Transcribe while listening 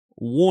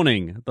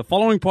Warning, the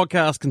following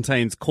podcast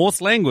contains coarse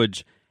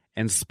language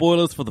and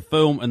spoilers for the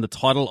film and the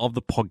title of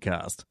the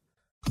podcast.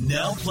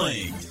 Now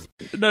playing.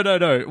 No.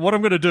 What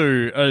I'm going to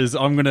do is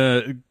I'm going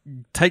to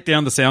take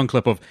down the sound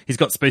clip of he's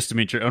got speech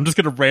dementia. I'm just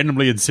going to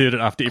randomly insert it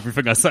after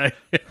everything I say.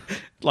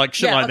 Like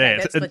shit like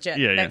that. That's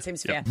legit. That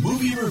seems fair.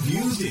 Movie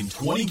reviews in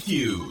 20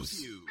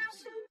 Qs.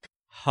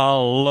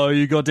 Hello,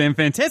 you goddamn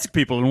fantastic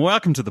people, and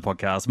welcome to the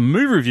podcast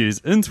Movie Reviews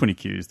in 20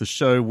 Qs, the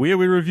show where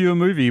we review a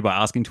movie by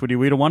asking 20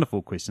 weird or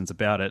wonderful questions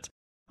about it.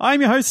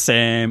 I'm your host,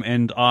 Sam,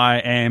 and I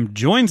am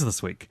joined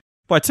this week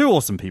by two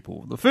awesome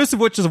people. The first of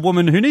which is a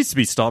woman who needs to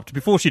be stopped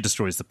before she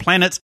destroys the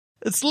planet.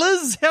 It's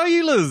Liz. How are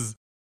you, Liz?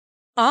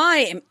 I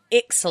am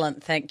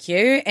excellent, thank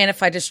you. And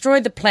if I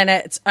destroyed the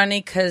planet, it's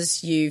only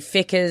because you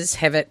feckers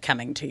have it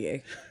coming to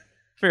you.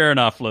 Fair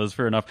enough, Liz,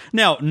 fair enough.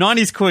 Now,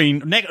 90s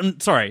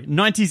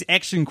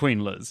action queen,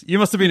 Liz. You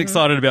must have been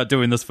excited about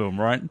doing this film,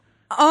 right?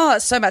 Oh,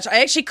 so much.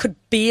 I actually could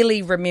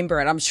barely remember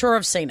it. I'm sure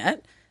I've seen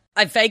it.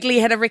 I vaguely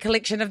had a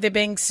recollection of there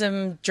being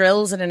some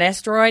drills and an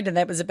asteroid, and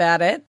that was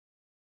about it.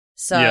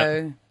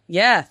 So,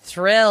 yeah,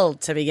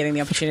 thrilled to be getting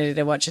the opportunity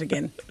to watch it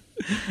again.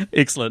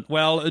 Excellent.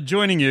 Well,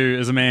 joining you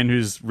is a man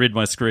who's read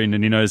my screen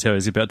and he knows how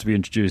he's about to be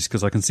introduced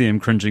because I can see him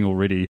cringing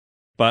already.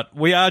 But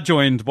we are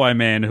joined by a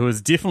man who has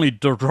definitely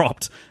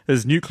dropped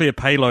his nuclear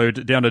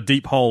payload down a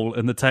deep hole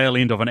in the tail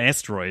end of an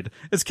asteroid.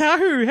 It's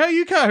Kahu. How are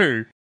you,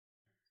 Kahu?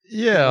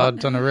 Yeah, I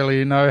don't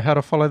really know how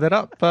to follow that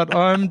up, but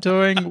I'm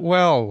doing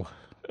well.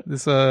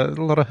 There's a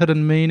lot of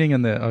hidden meaning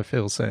in there, I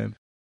feel, Sam.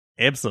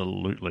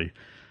 Absolutely.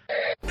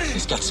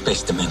 He's got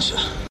space dementia.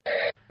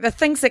 The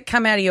things that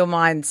come out of your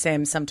mind,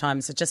 Sam,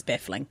 sometimes are just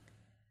baffling.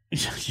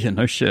 Yeah,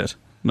 no shit.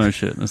 No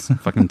shit. It's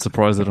fucking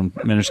surprised that I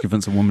managed to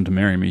convince a woman to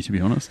marry me, to be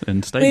honest,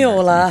 and stay We married.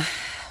 all are.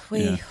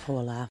 We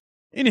all are.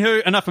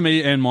 Anywho, enough of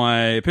me and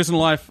my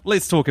personal life.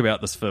 Let's talk about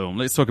this film.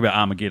 Let's talk about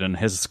Armageddon. It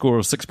has a score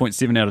of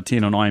 6.7 out of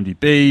 10 on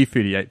IMDb,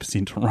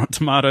 38% on Rotten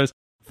Tomatoes,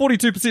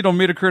 42% on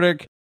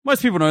Metacritic.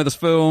 Most people know this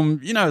film.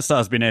 You know it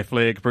stars Ben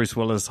Affleck, Bruce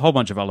Willis, a whole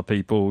bunch of other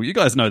people. You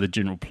guys know the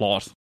general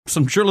plot.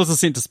 Some drillers are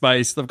sent to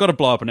space. They've got to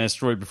blow up an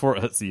asteroid before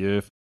it hits the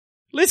Earth.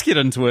 Let's get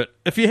into it.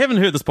 If you haven't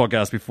heard this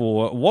podcast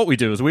before, what we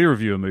do is we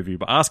review a movie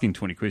by asking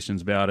 20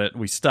 questions about it.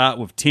 We start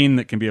with 10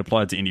 that can be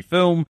applied to any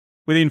film.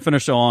 We then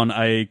finish on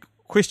a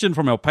question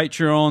from our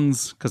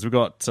Patreons, because we've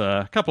got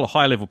a couple of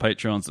high-level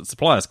Patreons that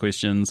supply us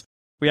questions.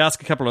 We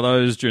ask a couple of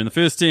those during the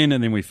first 10,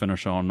 and then we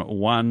finish on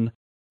one.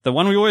 The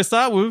one we always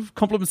start with,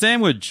 compliment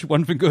sandwich.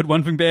 One thing good,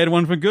 one thing bad,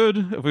 one thing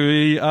good. If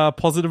we are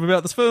positive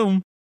about this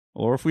film.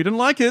 Or if we didn't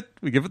like it,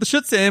 we give it the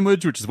shit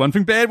sandwich, which is one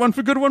thing bad, one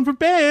thing good, one thing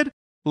bad.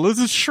 Liz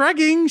is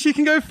shrugging. She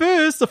can go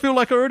first. I feel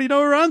like I already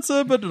know her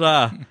answer, but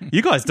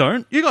you guys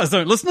don't. You guys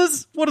don't,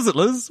 listeners. What is it,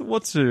 Liz?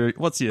 What's your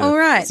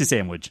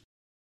sandwich?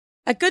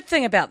 A good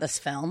thing about this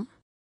film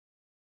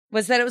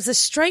was that it was a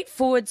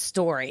straightforward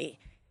story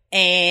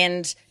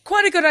and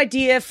quite a good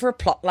idea for a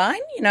plot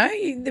line. You know,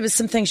 there was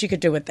some things you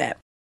could do with that.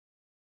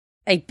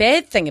 A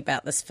bad thing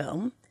about this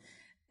film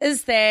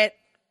is that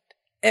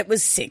it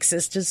was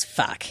sexist as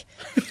fuck.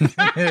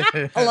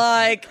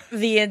 Like,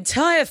 the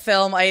entire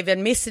film, I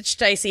even messaged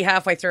Stacey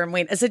halfway through and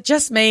went, is it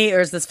just me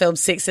or is this film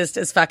sexist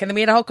as fuck? And then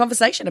we had a whole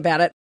conversation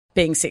about it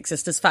being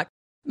sexist as fuck.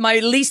 My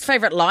least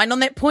favourite line on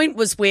that point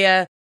was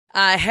where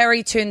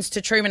Harry turns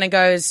to Truman and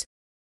goes,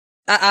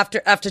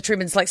 after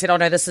Truman's like said, oh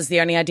no, this is the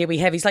only idea we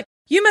have. He's like,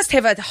 you must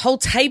have a whole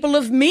table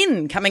of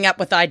men coming up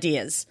with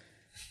ideas.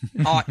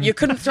 Oh, you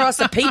couldn't throw us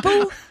a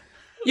people?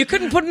 You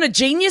couldn't put in a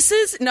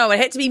geniuses? No, it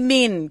had to be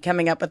men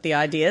coming up with the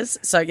ideas.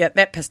 So, yeah,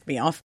 that pissed me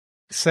off.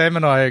 Sam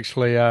and I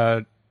actually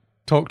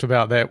talked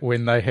about that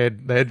when they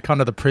had kind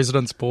of the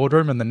president's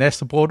boardroom and the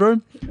NASA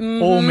boardroom.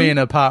 Mm-hmm. All men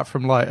apart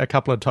from, like, a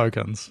couple of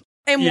tokens.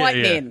 And white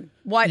men.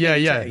 White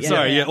men too.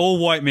 Sorry, all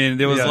white men.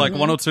 There was, like,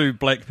 one or two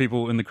black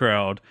people in the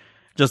crowd.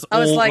 Just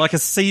all, like a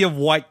sea of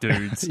white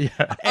dudes.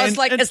 I was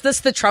like, is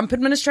this the Trump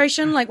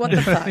administration? Like, what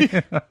the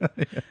fuck?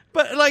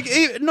 But, like,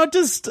 not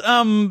just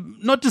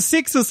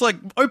sexist, like,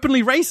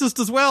 openly racist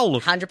as well.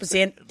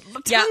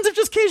 100%. Tons of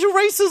just casual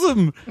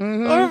racism.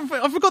 Mm-hmm.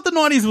 I forgot the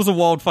 90s was a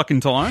wild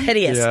fucking time.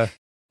 Hideous. Yeah.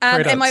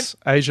 Credits,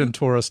 Asian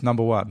tourist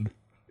number one.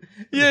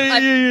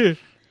 Yeah.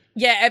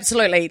 Yeah,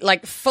 absolutely.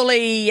 Like,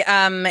 fully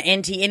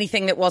anti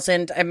anything that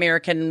wasn't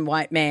American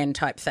white man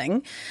type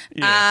thing.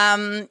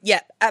 Yeah.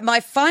 My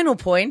final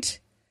point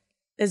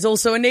is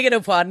also a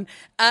negative one. Did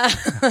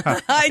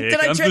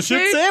I trick you?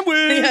 Shit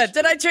sandwich. Yeah,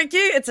 did I trick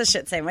you? It's a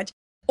shit sandwich.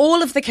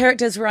 All of the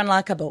characters were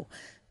unlikable.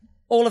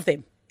 All of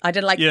them. I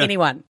didn't like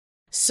anyone.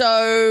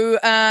 So,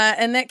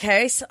 in that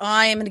case,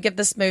 I am going to give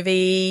this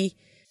movie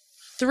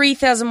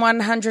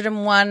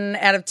 3,101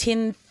 out of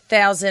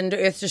 10,000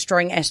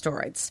 Earth-destroying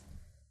asteroids.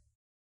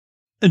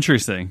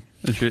 Interesting.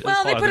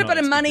 Well, they put a bit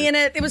of money in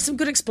it. There was some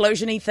good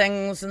explosion-y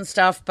things and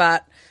stuff,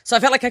 but so I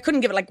felt like I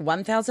couldn't give it like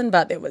 1,000,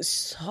 but there was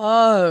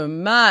so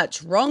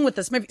much wrong with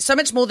this movie. So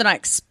much more than I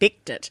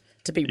expected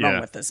to be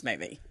wrong with this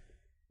movie.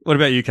 What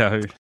about you,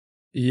 Kahu?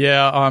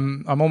 Yeah,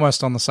 I'm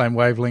almost on the same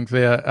wavelength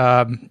there.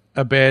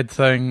 A bad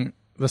thing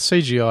the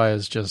CGI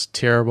is just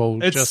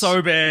terrible. It's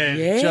so bad.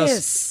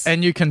 Yes.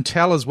 And you can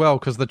tell as well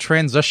because the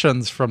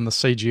transitions from the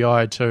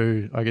CGI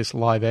to, I guess,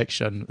 live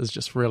action is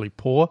just really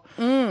poor.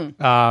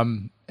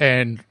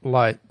 And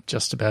like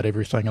just about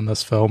everything in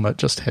this film, it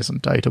just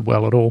hasn't dated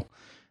well at all.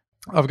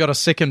 I've got a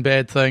second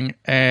bad thing,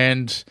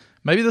 and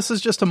maybe this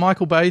is just a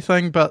Michael Bay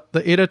thing, but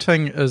the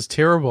editing is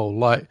terrible.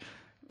 Like,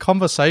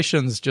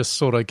 conversations just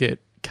sort of get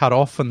cut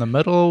off in the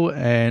middle,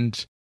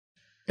 and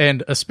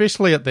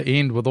especially at the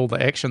end with all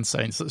the action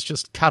scenes, it's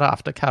just cut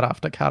after cut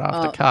after cut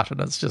after cut,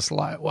 and it's just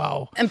like,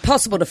 wow.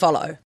 Impossible to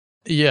follow.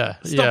 Yeah.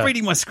 Stop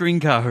reading my screen,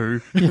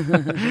 Kahu.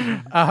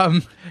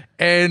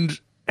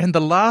 And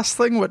the last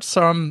thing, which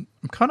so I'm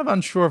kind of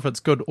unsure if it's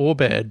good or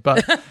bad,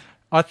 but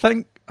I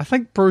think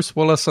Bruce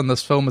Willis in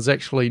this film is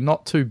actually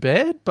not too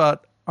bad,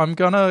 but I'm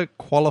going to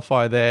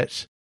qualify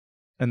that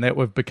in that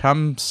we've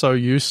become so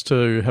used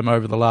to him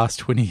over the last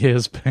 20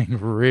 years being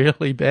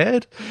really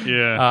bad.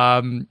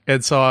 Yeah.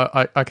 And so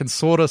I can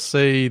sort of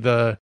see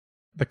the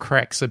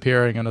cracks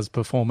appearing in his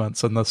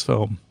performance in this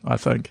film, I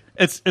think.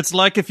 It's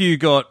like if you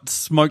got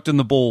smoked in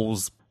the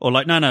balls, or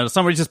like, no,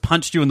 somebody just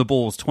punched you in the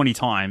balls 20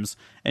 times,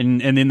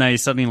 and then they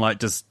suddenly like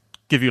just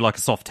give you like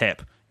a soft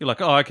tap. You're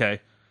like, oh,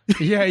 okay.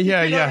 Yeah.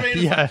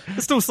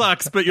 It still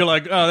sucks, but you're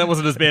like, oh, that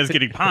wasn't as bad as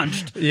getting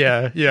punched.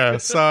 Yeah.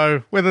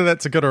 So whether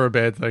that's a good or a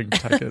bad thing,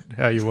 take it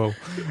how you will.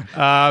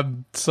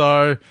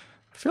 So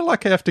I feel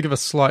like I have to give a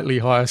slightly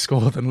higher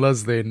score than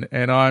Liz then,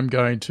 and I'm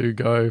going to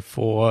go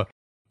for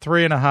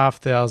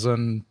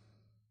 3,500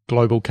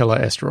 global killer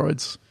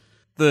asteroids.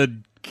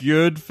 The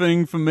good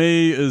thing for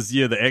me is,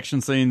 the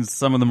action scenes,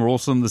 some of them are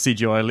awesome. The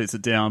CGI lets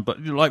it down, but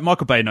like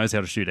Michael Bay knows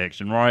how to shoot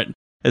action, right?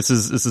 It's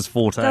his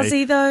forte. Does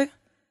he though?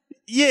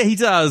 Yeah, he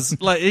does.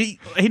 Like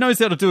he knows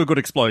how to do a good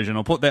explosion.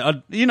 I'll put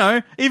that.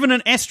 Even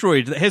an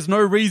asteroid that has no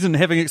reason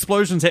having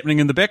explosions happening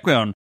in the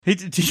background, he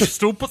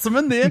still puts them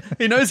in there.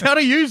 He knows how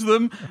to use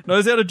them.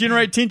 Knows how to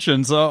generate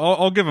tension. So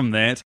I'll give him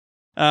that.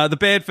 The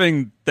bad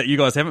thing that you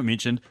guys haven't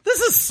mentioned,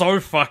 this is so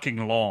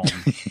fucking long.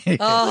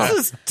 This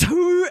is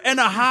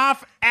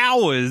 2.5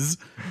 hours.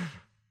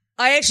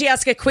 I actually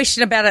asked a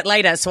question about it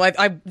later, so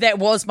I that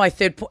was my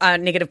third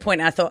negative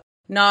point. I thought,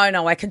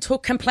 no, I can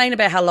complain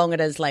about how long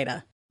it is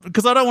later.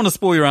 Because I don't want to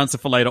spoil your answer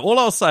for later. All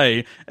I'll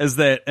say is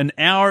that an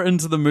hour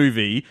into the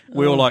movie,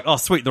 we were like, oh,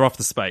 sweet, they're off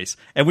to space.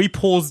 And we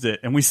paused it,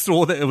 and we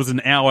saw that it was an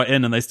hour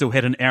in, and they still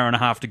had an hour and a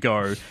half to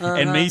go.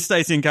 And me,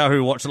 Stacey, and Kahu,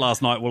 who watched it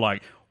last night, were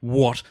like,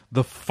 what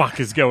the fuck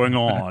is going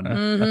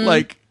on?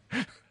 Like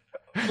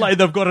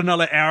they've got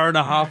another hour and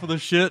a half of the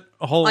shit.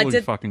 Holy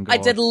fucking God. I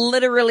did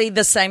literally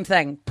the same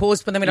thing.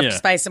 Paused when they went up to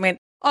space and went,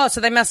 oh, so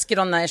they must get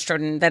on the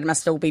asteroid and that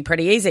must all be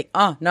pretty easy.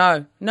 Oh,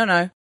 no.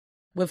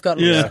 We've got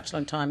such a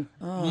long time.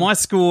 Oh. My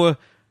score,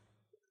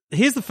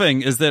 here's the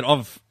thing, is that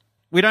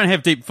we don't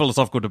have deep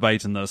philosophical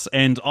debate in this,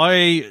 and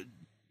I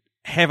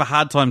have a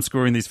hard time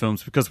scoring these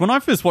films because when I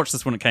first watched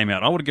this when it came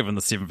out, I would have given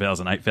the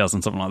 7,000,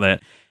 8,000, something like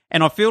that.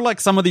 And I feel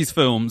like some of these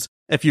films,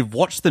 if you've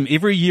watched them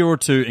every year or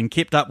two and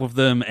kept up with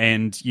them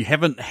and you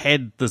haven't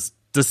had this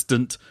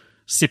distant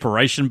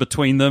separation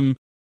between them,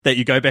 that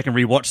you go back and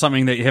rewatch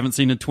something that you haven't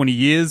seen in 20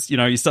 years,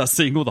 you start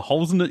seeing all the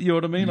holes in it, you know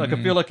what I mean? Like,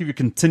 I feel like if you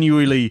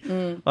continually,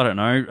 I don't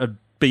know,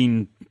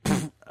 been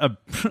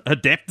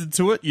adapted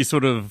to it, you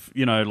sort of,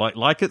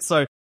 like it.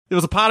 So there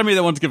was a part of me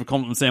that wanted to give a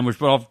compliment sandwich,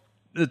 but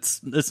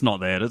it's not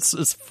that.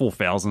 It's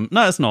 4,000.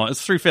 No, it's not.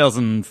 It's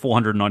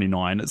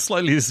 3,499. It's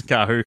slightly less than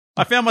Kahu.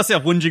 I found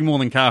myself whinging more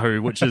than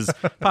Kahu, which is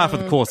par for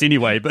the course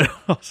anyway, but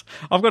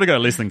I've got to go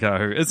less than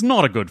Kahu. It's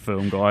not a good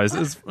film, guys.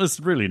 It's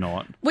really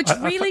not. Which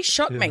really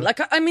shocked me.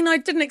 Like, I mean, I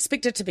didn't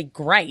expect it to be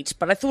great,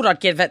 but I thought I'd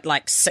give it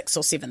like 6,000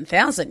 or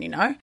 7,000,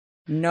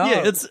 No.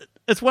 Yeah,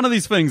 it's one of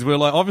these things where,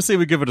 like, obviously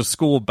we give it a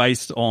score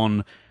based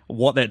on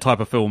what that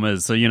type of film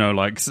is. So,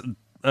 like,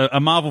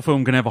 a Marvel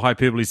film can have a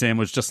hyperbole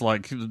sandwich just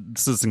like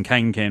Citizen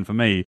Kane can for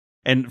me.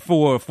 And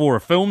for a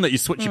film that you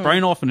switch your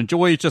brain off and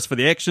enjoy just for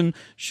the action,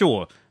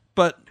 sure.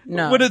 But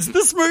when it's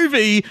this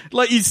movie,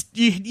 like,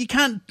 you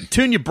can't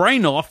turn your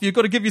brain off. You've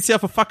got to give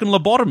yourself a fucking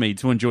lobotomy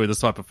to enjoy this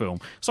type of film.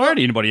 Sorry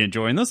to anybody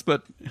enjoying this,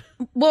 but...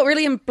 What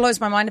really blows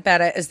my mind about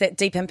it is that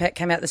Deep Impact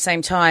came out at the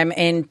same time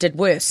and did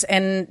worse.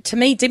 And to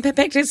me, Deep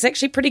Impact is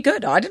actually pretty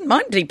good. I didn't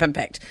mind Deep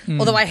Impact,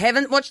 although I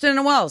haven't watched it in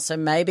a while, so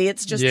maybe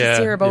it's just as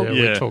terrible.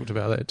 Yeah, we talked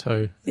about that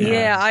too.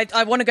 Yeah,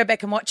 I want to go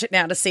back and watch it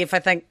now to see if I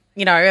think,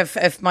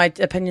 if my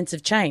opinions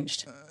have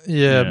changed.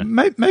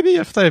 Maybe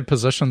if they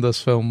positioned this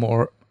film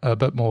a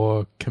bit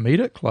more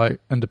comedic, like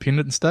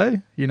Independence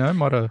Day,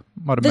 might have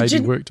maybe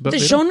worked a bit better.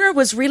 The genre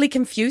was really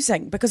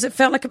confusing because it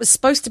felt like it was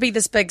supposed to be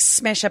this big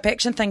smash-up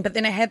action thing, but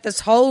then it had this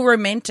whole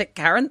romantic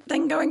current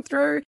thing going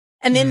through,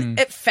 and then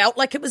it felt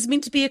like it was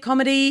meant to be a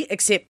comedy,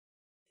 except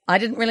I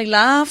didn't really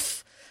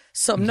laugh,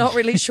 so I'm not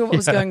really sure what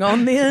was going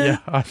on there. Yeah,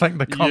 I think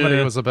the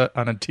comedy was a bit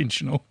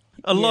unintentional.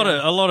 A lot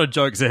of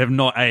jokes that have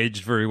not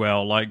aged very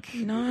well, like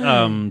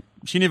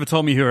she never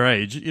told me her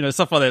age.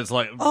 Stuff like that. It's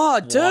like, oh,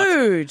 what?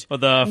 Dude,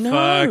 what the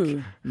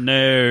fuck?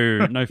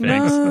 No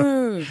thanks.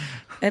 No,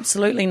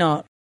 absolutely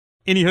not.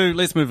 Anywho,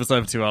 let's move us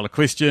over to our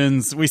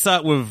questions. We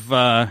start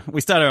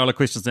our other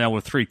questions now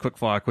with 3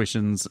 quickfire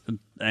questions,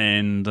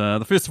 and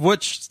the first of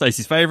which,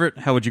 Stacey's favourite.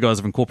 How would you guys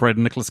have incorporated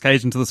Nicolas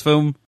Cage into this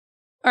film?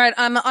 All right,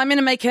 I'm going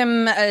to make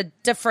him a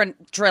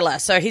different driller.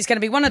 So he's going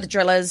to be one of the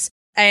drillers,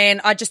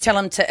 and I just tell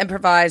him to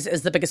improvise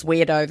as the biggest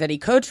weirdo that he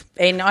could,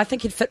 and I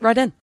think he'd fit right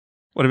in.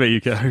 What about you,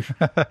 Ko?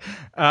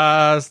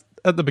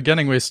 At the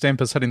beginning where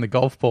Stamper's hitting the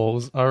golf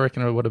balls, I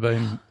reckon it would have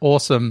been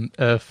awesome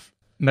if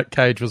Nick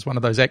Cage was one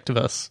of those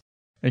activists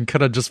and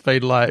could have just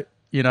been like,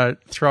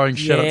 throwing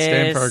shit at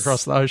Stamper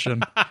across the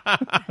ocean.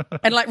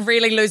 And like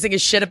really losing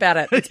his shit about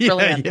it. It's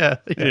brilliant.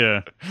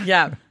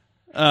 Yeah.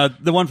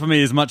 The one for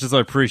me, as much as I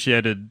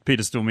appreciated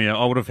Peter Stormare,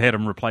 I would have had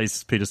him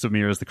replace Peter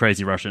Stormare as the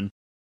crazy Russian.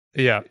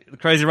 Yeah. The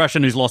crazy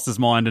Russian who's lost his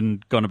mind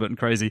and gone a bit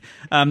crazy.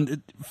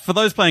 For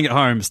those playing at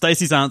home,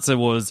 Stacey's answer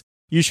was,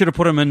 you should have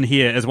put him in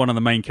here as one of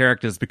the main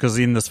characters because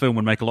then this film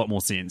would make a lot more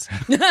sense.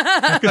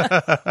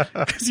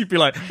 Because you'd be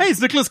like, hey,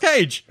 it's Nicolas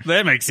Cage.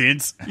 That makes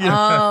sense.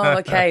 Oh,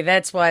 okay.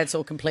 That's why it's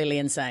all completely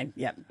insane.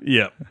 Yep.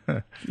 Yeah,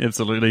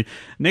 absolutely.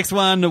 Next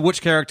one,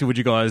 which character would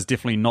you guys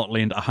definitely not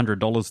lend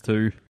 $100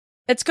 to?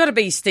 It's got to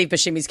be Steve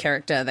Buscemi's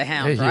character, the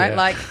Hound, Yeah. right?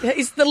 Like,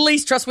 he's the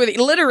least trustworthy.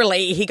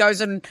 Literally, he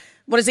goes and,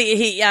 what is he?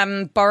 He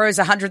borrows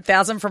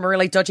 $100,000 from a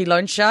really dodgy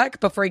loan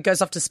shark before he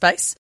goes off to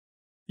space.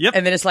 Yep.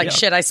 And then it's like,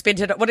 shit, I spent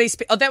it. What did he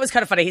spend? Oh, that was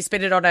kind of funny. He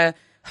spent it on a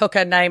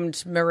hooker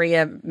named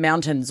Maria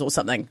Mountains or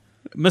something.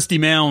 Misty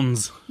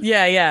Mounds.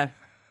 Yeah.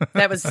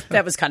 That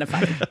was kind of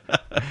funny.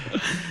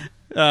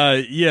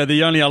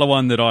 The only other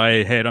one that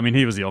I had, I mean,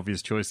 he was the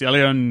obvious choice. The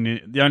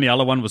only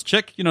other one was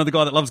Chick, the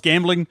guy that loves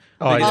gambling.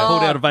 Oh, He's yeah.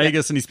 pulled out of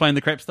Vegas and he's playing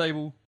the craps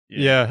table.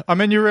 Yeah. I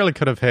mean, you really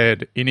could have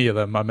had any of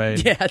them. I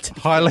mean,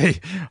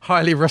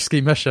 highly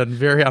risky mission.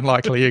 Very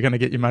unlikely you're going to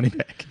get your money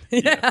back.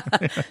 Yeah,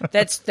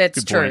 that's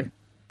Good true. point.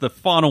 The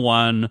final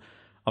one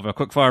of our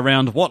quickfire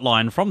round, what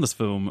line from this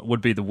film would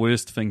be the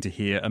worst thing to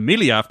hear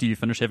immediately after you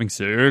finish having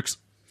sex?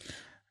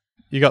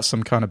 You got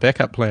some kind of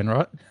backup plan,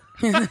 right?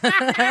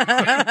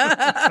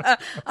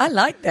 I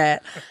like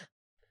that.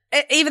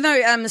 Even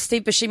though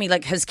Steve Buscemi,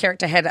 like his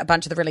character had a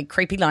bunch of the really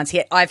creepy lines,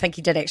 I think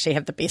he did actually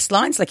have the best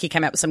lines. Like he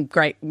came out with some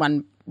great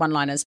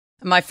one-liners.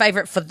 My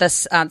favourite for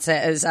this answer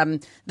is,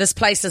 this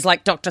place is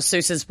like Dr.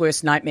 Seuss's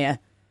worst nightmare.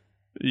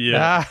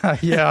 Yeah.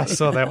 I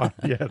saw that one.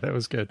 Yeah, that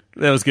was good.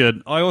 That was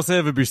good. I also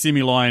have a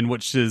Buscemi line,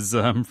 which is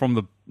from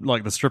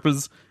the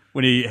strippers,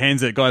 when he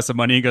hands that guy some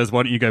money and goes,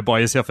 why don't you go buy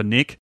yourself a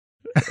neck?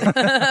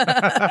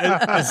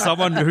 As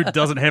someone who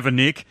doesn't have a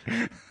neck,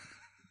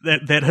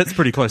 that hits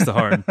pretty close to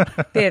home.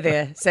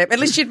 There. So at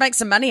least you'd make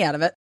some money out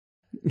of it.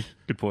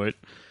 Good point.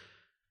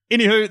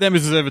 Anywho, that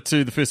moves us over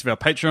to the first of our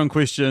Patreon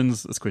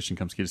questions. This question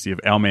comes courtesy of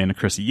our man,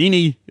 Chris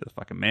Yeni. You're the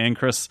fucking man,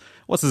 Chris.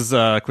 What's his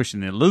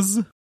question there,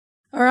 Liz?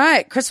 All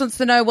right. Chris wants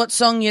to know what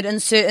song you'd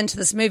insert into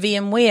this movie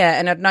and where.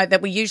 And I'd note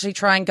that we usually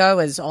try and go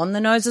as on the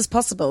nose as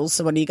possible.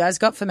 So what do you guys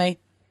got for me?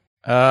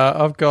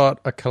 I've got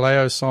a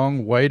Kaleo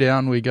song, Way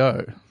Down We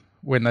Go,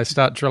 when they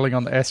start drilling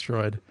on the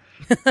asteroid.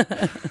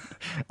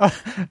 I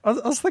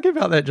was thinking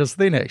about that just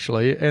then,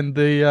 actually, and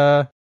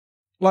they're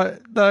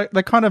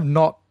kind of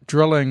not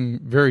drilling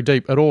very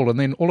deep at all, and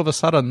then all of a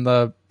sudden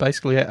they're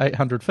basically at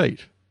 800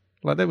 feet.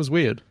 Like, that was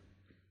weird.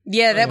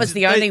 Yeah, that was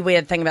the only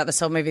weird thing about this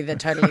whole movie that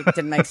totally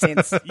didn't make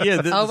sense.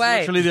 Yeah, that's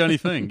literally the only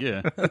thing,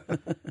 yeah.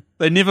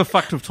 They never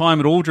fucked with time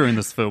at all during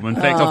this film. In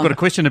fact, I've got a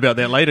question about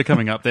that later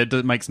coming up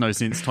that makes no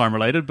sense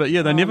time-related, but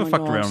yeah, they never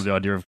fucked around with the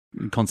idea of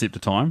concept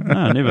of time.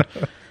 No, never.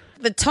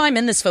 The time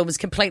in this film is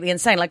completely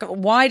insane. Like,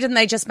 why didn't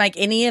they just make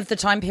any of the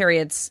time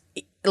periods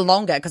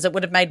longer? Because it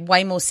would have made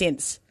way more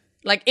sense.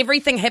 Like,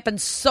 everything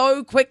happened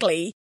so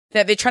quickly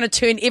that they're trying to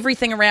turn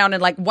everything around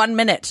in like 1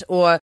 minute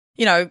or,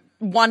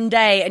 1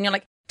 day. And you're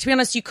like, to be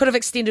honest, you could have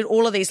extended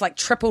all of these, like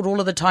tripled all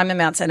of the time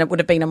amounts, and it would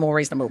have been a more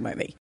reasonable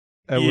movie.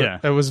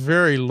 It was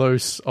very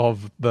loose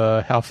of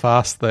how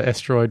fast the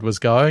asteroid was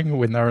going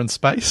when they were in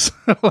space.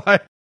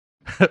 Like,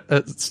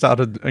 it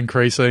started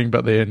increasing,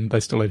 but then they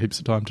still had heaps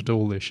of time to do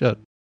all their shit.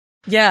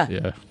 Yeah.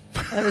 Yeah.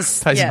 It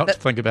was, Pays not to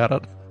think about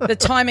it. The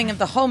timing of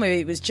the whole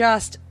movie was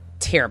just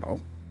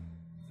terrible.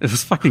 It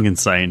was fucking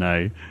insane,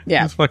 eh? Yeah.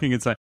 It was fucking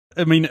insane.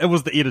 I mean, it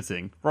was the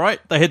editing, right?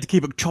 They had to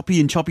keep it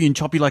choppy and choppy and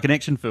choppy like an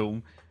action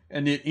film.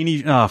 And I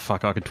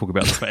could talk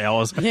about this for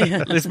hours.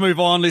 Yeah. Let's move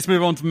on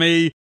to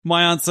me.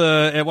 My answer,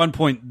 at one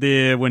point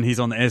there, when he's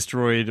on the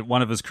asteroid,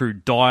 one of his crew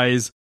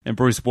dies, and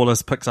Bruce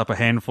Willis picks up a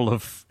handful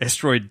of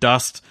asteroid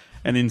dust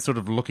and then sort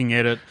of looking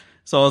at it.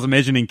 So I was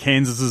imagining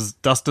Kansas's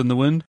dust in the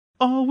wind.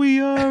 All we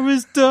are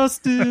is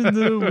dust in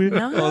the wind.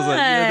 Nice. I was like,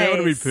 yeah, that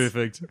would have been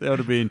perfect. That would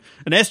have been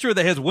an asteroid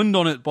that has wind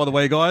on it, by the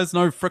way, guys.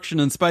 No friction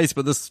in space,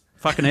 but this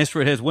fucking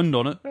asteroid has wind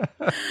on it.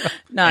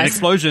 Nice. And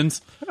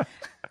explosions.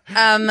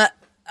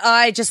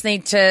 I just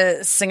need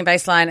to sing a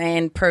bass line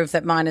and prove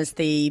that mine is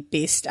the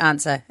best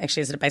answer.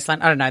 Actually, is it a bass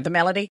line? I don't know. The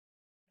melody.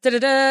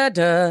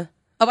 Da-da-da-da.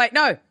 Oh, wait,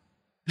 no.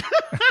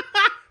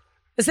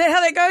 Is that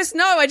how that goes?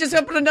 No, I just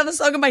put another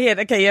song in my head.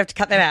 Okay, you have to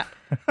cut that out.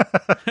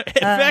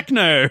 Heck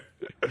no.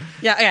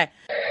 Yeah, okay.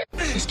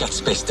 He's got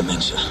space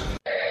dementia.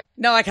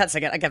 No, I can't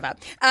sing it. I give up.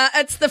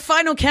 It's The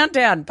Final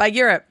Countdown by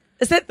Europe.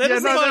 Is that? That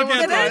is the final it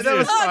countdown. is? That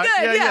was Oh, right.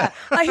 good. Yeah, Yeah,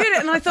 I heard it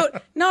and I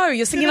thought, no,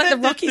 you're singing like the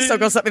Rocky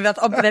song or something. Oh,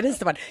 but that is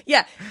the one.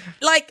 Yeah,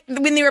 like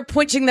when they were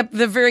approaching the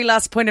very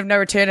last point of no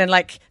return and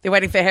like they're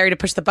waiting for Harry to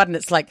push the button.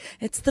 It's like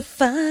it's the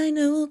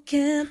final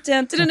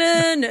countdown.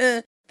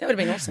 Da-da-da-da. That would have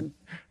been awesome.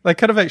 They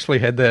could have actually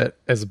had that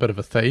as a bit of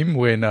a theme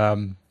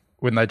when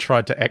they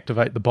tried to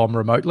activate the bomb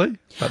remotely,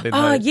 but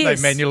then they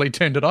manually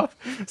turned it off.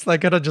 So they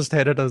could have just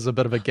had it as a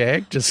bit of a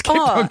gag, just kept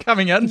on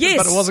coming in, but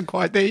it wasn't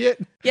quite there yet.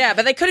 Yeah,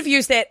 but they could have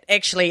used that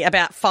actually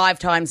about 5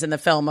 times in the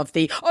film of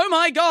the, oh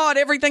my God,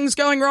 everything's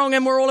going wrong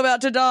and we're all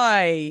about to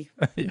die.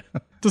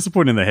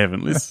 Disappointing they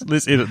haven't.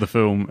 Let's edit the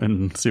film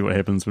and see what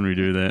happens when we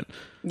do that.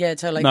 Yeah,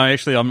 totally. No,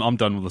 actually, I'm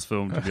done with this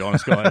film, to be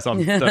honest, guys. I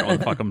don't know what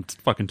the fuck I'm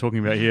fucking talking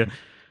about here.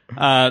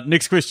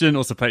 Next question,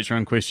 also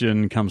Patreon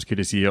question, comes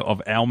courtesy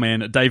of our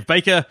man Dave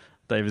Baker.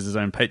 Dave has his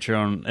own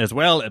Patreon as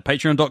well at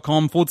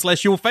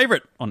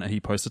patreon.com/yourfavorite. On it,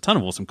 he posts a ton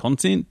of awesome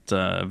content,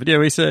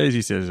 video essays,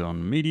 he says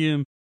on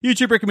Medium,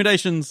 YouTube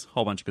recommendations,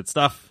 whole bunch of good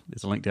stuff.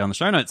 There's a link down in the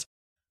show notes.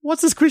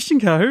 What's this question,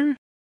 Kahu?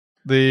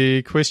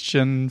 The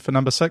question for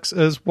number 6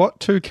 is, what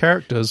 2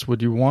 characters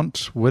would you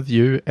want with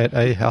you at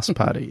a house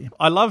party?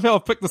 I love how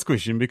I've picked this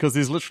question because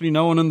there's literally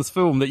no one in this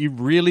film that you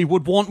really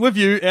would want with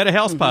you at a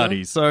house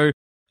party. So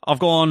I've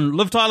gone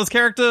Liv Tyler's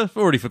character. I've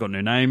already forgotten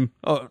her name.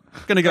 Oh,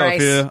 gonna go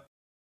with her.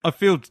 I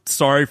feel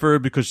sorry for her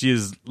because she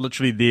is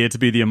literally there to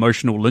be the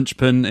emotional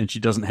linchpin, and she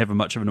doesn't have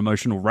much of an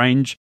emotional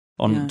range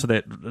to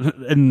that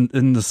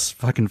in this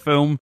fucking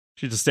film.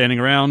 She's just standing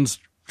around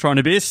trying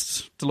her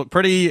best to look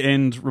pretty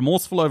and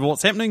remorseful over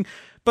what's happening.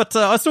 But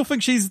I still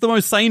think she's the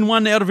most sane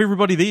one out of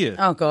everybody there.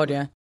 Oh God,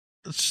 yeah.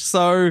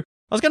 So I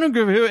was going to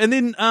give her, and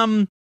then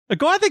a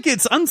guy that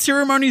gets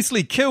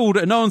unceremoniously killed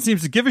and no one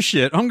seems to give a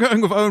shit. I'm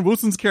going with Owen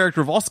Wilson's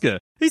character of Oscar.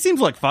 He seems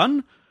like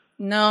fun.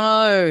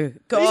 No,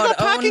 God, he's got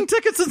parking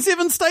tickets in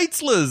 7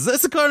 states, Liz.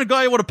 That's the kind of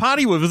guy you want to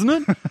party with, isn't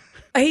it?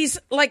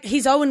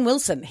 He's Owen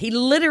Wilson. He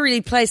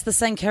literally plays the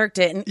same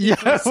character in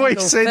every single we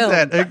said film.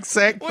 that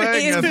exact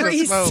thing in Every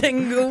this film.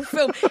 single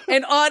film.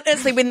 And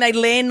honestly, when they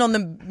land on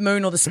the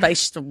moon or the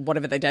space or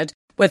whatever they did,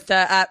 with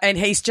and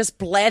he's just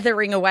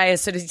blathering away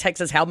as soon as he takes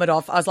his helmet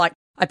off, I was like,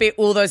 I bet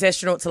all those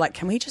astronauts are like,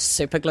 can we just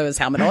super glue his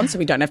helmet on so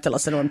we don't have to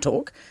listen to him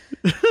talk?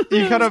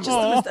 You could have.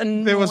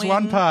 There was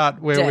one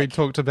part where we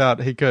talked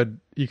about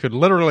you could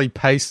literally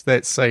paste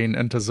that scene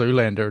into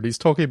Zoolander, and he's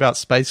talking about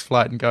space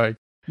flight and going,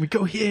 we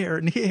go here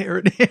and here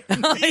and here. It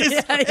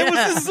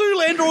was the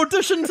Zoolander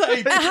audition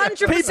tape.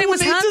 100%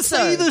 was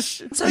Hanso.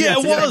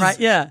 It was. Right,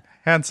 yeah.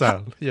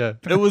 Hanso, yeah.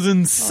 It was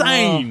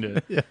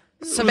insane. Yeah.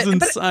 It was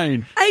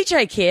insane.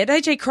 AJ cared.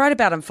 AJ cried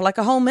about him for like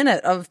a whole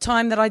minute of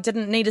time that I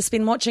didn't need to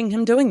spend watching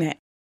him doing that.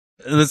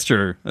 That's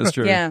true.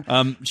 Yeah.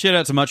 Shout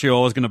out to Macho.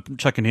 I was going to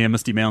chuck in here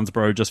Misty Mounds,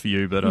 bro, just for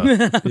you, but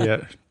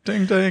yeah.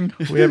 Ding ding.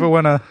 We have a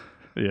winner.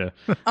 Yeah.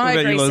 I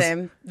agree,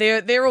 Sam.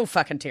 They're all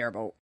fucking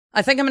terrible.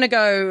 I think I'm going to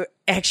go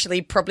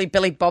actually probably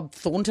Billy Bob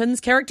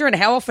Thornton's character. And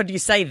how often do you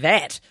say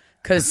that?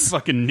 Because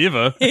fucking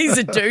never. He's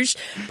a douche.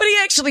 But he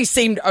actually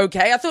seemed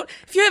okay. I thought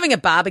if you're having a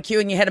barbecue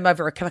and you had him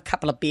over a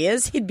couple of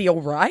beers, he'd be all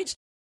right.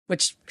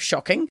 Which,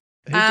 shocking.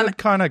 He did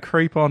kind of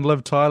creep on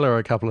Liv Tyler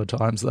a couple of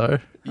times, though.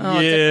 Oh,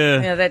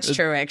 yeah, that's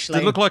true, actually.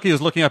 It looked like he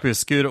was looking up her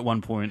skirt at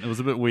one point. It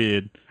was a bit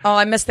weird. Oh,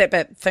 I missed that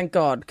bit. Thank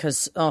God,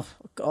 because, oh,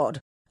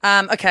 God.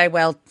 Okay,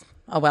 well,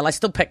 I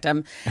still picked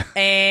him.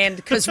 And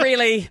because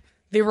really,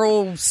 they're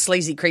all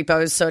sleazy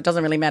creepos, so it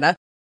doesn't really matter.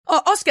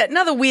 Oh, Oscar,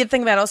 another weird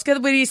thing about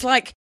Oscar, where he's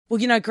like, well,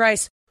 you know,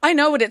 Grace, I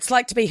know what it's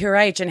like to be her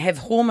age and have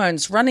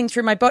hormones running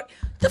through my body.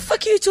 The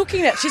fuck are you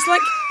talking about? She's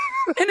like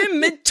in her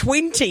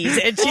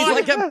mid-20s and she's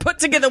like a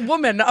put-together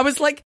woman. I was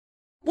like,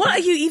 what are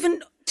you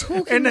even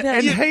talking about?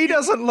 And he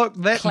doesn't look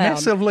that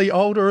massively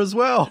older as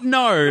well.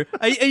 No.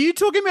 Are you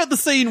talking about the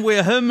scene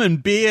where him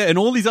and Bear and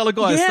all these other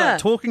guys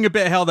start talking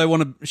about how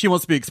she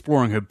wants to be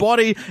exploring her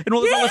body and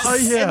all this other stuff?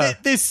 Oh, yeah. And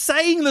they're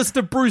saying this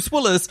to Bruce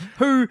Willis,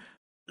 who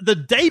the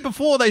day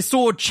before they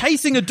saw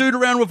chasing a dude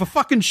around with a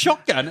fucking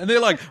shotgun, and they're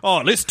like,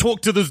 oh, let's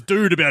talk to this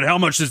dude about how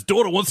much his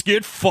daughter wants to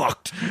get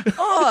fucked.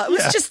 Oh, it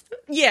was just,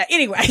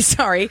 anyway,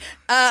 sorry.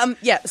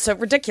 So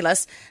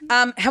ridiculous.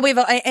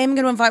 However, I am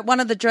going to invite one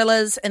of the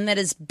drillers, and that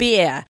is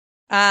Bear,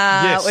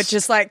 which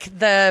is like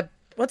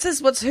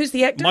who's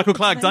the actor? Michael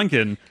Clark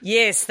Duncan.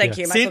 Yes, thank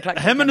you, Michael Clark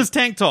Duncan. Him in his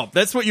tank top.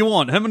 That's what you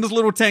want. Him in his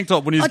little tank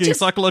top when he's getting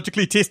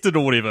psychologically tested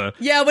or whatever.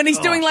 Yeah, when he's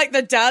doing like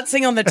the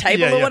dancing on the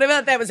table or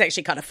whatever. That was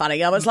actually kind of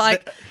funny. I was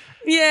like,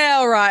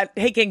 all right,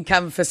 he can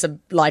come for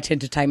some light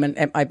entertainment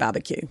at my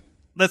barbecue.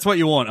 That's what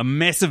you want. A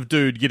massive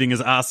dude getting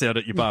his ass out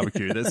at your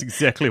barbecue. That's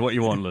exactly what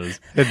you want, Liz.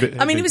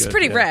 I mean, he was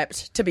pretty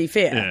wrapped, to be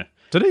fair. Yeah.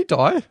 Did he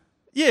die?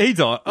 Yeah, he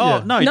died. Oh,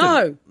 Yeah. no, he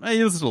didn't.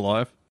 He was still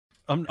alive.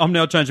 I'm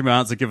now changing my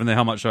answer given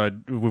how much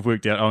we've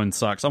worked out Owen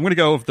sucks. I'm going to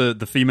go with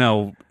the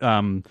female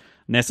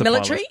NASA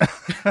military?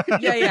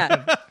 pilot.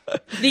 Yeah.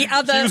 The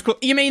other,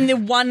 you mean the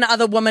one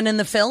other woman in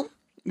the film?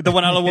 The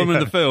one other woman in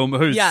the film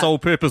whose Yeah. sole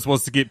purpose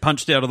was to get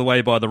punched out of the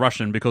way by the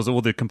Russian because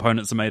all the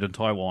components are made in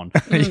Taiwan.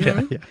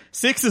 Yeah.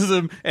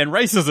 Sexism and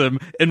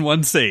racism in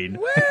one scene.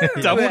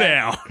 Double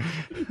down.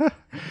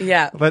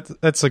 Yeah.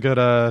 That's a good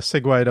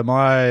segue to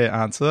my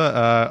answer.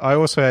 I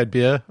also had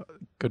beer.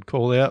 Good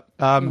call out.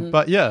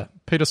 But yeah,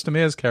 Peter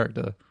Stormare's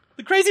character.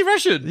 The crazy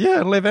Russian.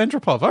 Yeah, Lev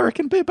Andropov. I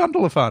reckon be a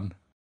bundle of fun.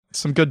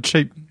 Some good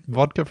cheap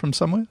vodka from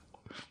somewhere.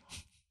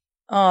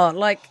 Oh,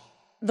 like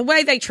the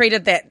way they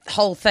treated that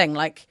whole thing,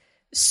 like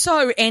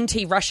so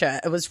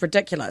anti-Russia, it was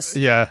ridiculous.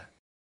 Yeah.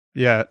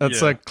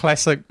 It's Yeah. a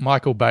classic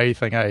Michael Bay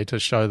thing, to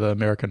show the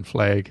American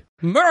flag.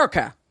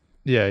 America.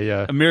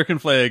 Yeah. American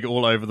flag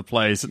all over the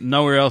place.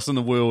 Nowhere else in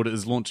the world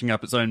is launching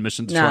up its own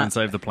mission to try and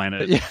save the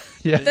planet.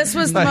 Yeah. This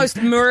was the most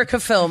America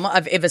film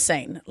I've ever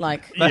seen.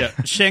 Like, Yeah,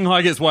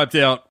 Shanghai gets wiped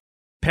out.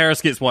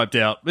 Paris gets wiped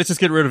out. Let's just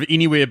get rid of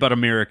anywhere but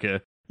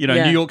America. You know,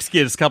 Yeah. New York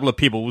gets a couple of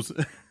pebbles.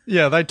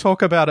 Yeah, they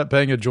talk about it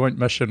being a joint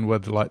mission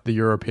with like the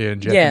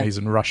European, Japanese,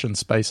 and Russian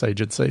space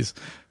agencies.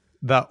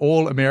 They're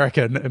all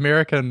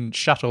American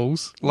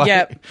shuttles. Like,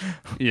 Yep.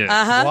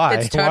 Yeah. Why?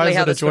 It's totally Why is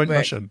how it a this would joint work.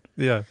 mission?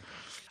 Yeah.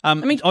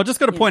 I just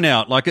got to point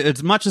out, like,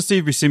 as much as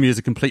Steve Buscemi is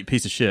a complete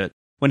piece of shit,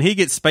 when he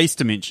gets space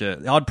dementia,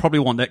 I'd probably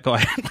want that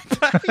guy.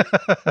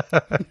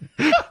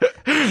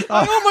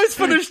 I almost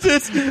finished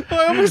it.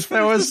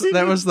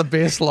 That was the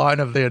best line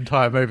of the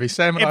entire movie.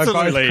 Sam and I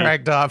Absolutely. both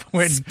cracked up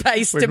when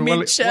Space when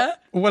dementia.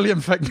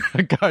 William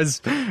Fichtner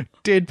goes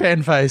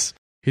deadpan face.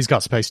 He's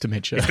got space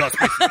dementia.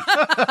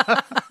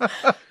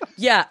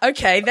 Yeah,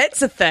 okay,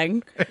 that's a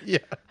thing. Yeah.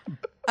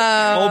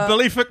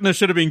 Billy Fichtner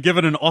should have been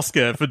given an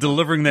Oscar for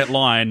delivering that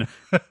line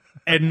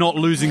and not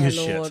losing his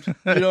Lord. shit.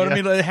 You know what I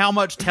mean? Like, how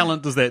much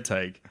talent does that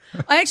take?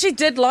 I actually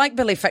did like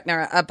Billy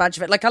Fichtner a bunch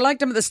of it. Like, I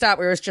liked him at the start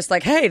where it was just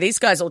like, hey, these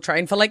guys all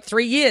train for like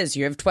 3 years.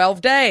 You have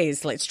 12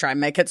 days. Let's try and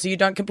make it so you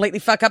don't completely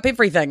fuck up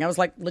everything. I was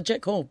like,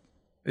 legit cool.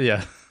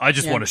 Yeah. I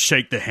just want to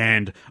shake the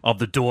hand of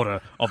the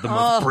daughter of the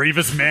most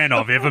bravest man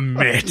I've ever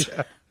met.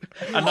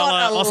 Another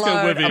What a Oscar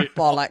load worthy. of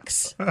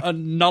bollocks.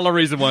 Another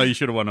reason why you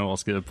should have won an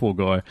Oscar. Poor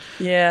guy.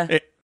 Yeah.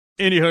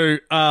 Anywho,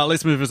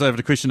 let's move us over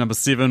to question number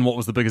 7. What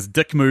was the biggest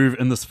dick move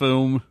in this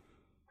film?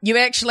 You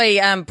actually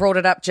brought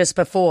it up just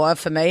before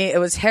for me. It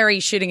was Harry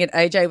shooting at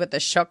AJ with the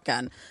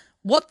shotgun.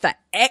 What the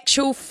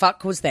actual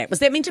fuck was that? Was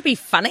that meant to be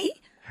funny?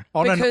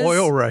 On an Because-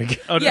 oil rig.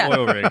 Oh, Yeah.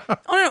 no, well, Rick. I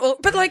don't know,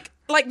 but like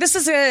this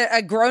is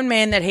a grown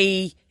man that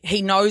he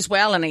knows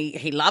well and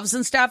he loves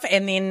and stuff,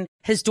 and then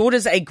his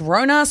daughter's a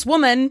grown-ass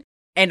woman,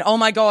 and oh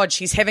my God,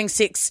 she's having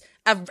sex,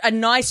 a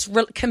nice,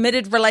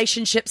 committed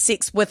relationship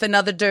sex with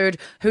another dude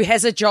who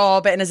has a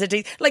job and is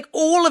like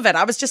all of it.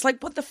 I was just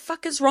like, what the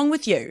fuck is wrong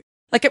with you?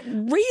 Like, it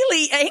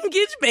really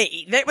angered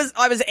me.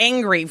 I was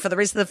angry for the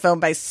rest of the film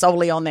based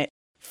solely on that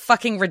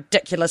fucking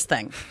ridiculous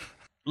thing.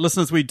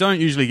 Listeners, we don't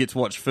usually get to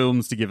watch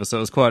films together, so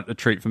it was quite a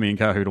treat for me and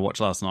Kahu to watch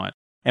last night.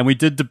 And we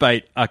did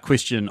debate a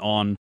question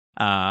on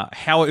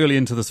how early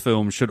into this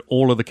film should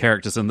all of the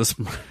characters in this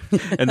movie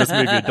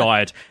have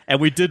died. And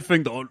we did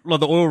think that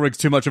the oil rig's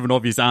too much of an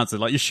obvious answer.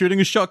 Like, you're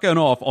shooting a shotgun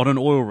off on an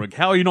oil rig.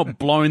 How are you not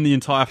blowing the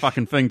entire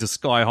fucking thing to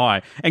sky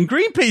high? And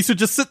Greenpeace would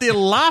just sit there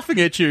laughing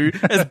at you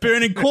as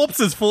burning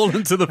corpses fall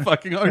into the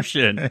fucking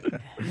ocean.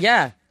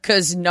 Yeah,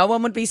 because no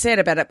one would be sad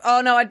about it.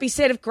 Oh, no, I'd be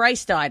sad if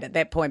Grace died at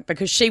that point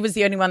because she was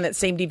the only one that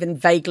seemed even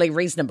vaguely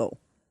reasonable.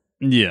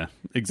 Yeah,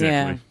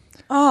 exactly. Yeah.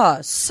 Oh,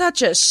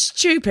 such a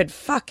stupid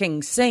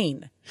fucking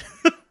scene.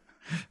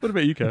 What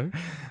about you, Kahu?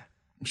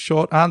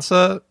 Short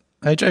answer,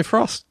 AJ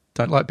Frost.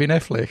 Don't like Ben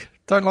Affleck.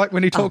 Don't like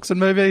when he talks in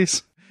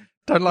movies.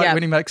 Don't like Yeah.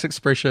 when he makes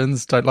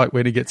expressions. Don't like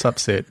when he gets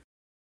upset.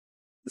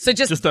 So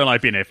just Just don't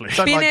like Ben Affleck.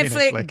 Don't Ben like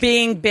Affleck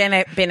being Ben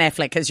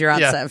Affleck is your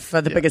answer Yeah. for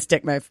the biggest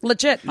dick move.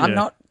 Legit. I'm Yeah.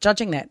 not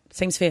judging that.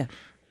 Seems fair.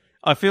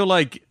 I feel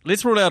like,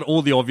 let's rule out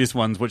all the obvious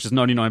ones, which is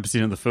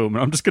 99% of the film.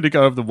 And I'm just going to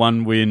go over the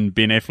one when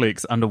Ben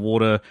Affleck's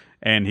underwater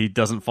and he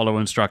doesn't follow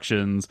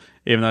instructions,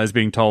 even though he's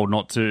being told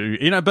not to.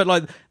 You know, but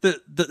like,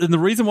 the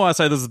reason why I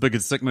say this is the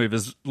biggest sick move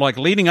is, like,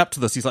 leading up to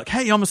this, he's like,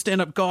 hey, I'm a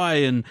stand-up guy,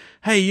 and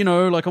hey, you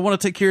know, like, I want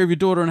to take care of your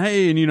daughter, and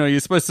hey, and you know, you're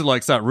supposed to,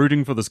 like, start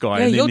rooting for this guy.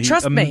 Yeah, and then you'll he,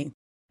 trust me.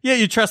 Yeah,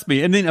 you trust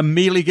me. And then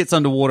immediately gets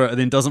underwater and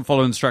then doesn't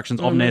follow instructions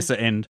of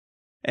NASA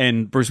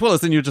and Bruce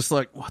Willis. And you're just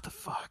like, what the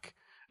fuck?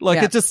 Like,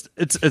 Yeah.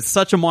 it's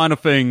such a minor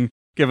thing,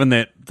 given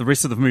that the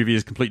rest of the movie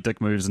is complete dick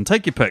moves. And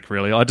take your pick,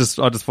 really. I just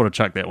want to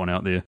chuck that one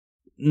out there.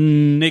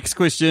 Next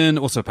question,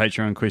 also a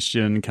Patreon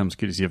question, comes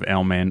courtesy of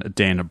our man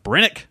Dan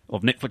Brennick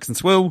of Netflix and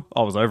Swill.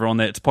 I was over on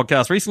that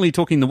podcast recently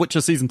talking The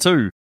Witcher Season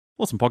 2.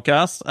 Awesome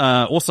podcast.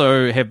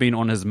 Also have been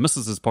on his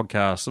missus's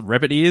podcast,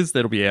 Rabbit Ears.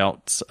 That'll be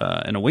out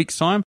in a week's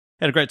time.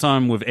 Had a great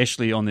time with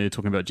Ashley on there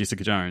talking about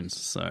Jessica Jones.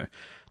 So,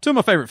 two of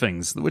my favourite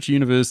things, the Witcher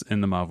universe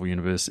and the Marvel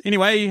universe.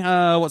 Anyway,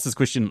 what's this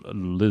question,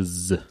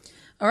 Liz?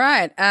 All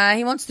right.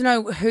 He wants to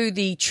know who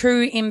the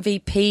true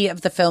MVP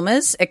of the film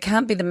is. It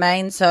can't be the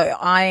main, so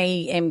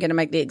I am going to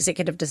make the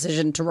executive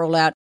decision to rule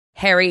out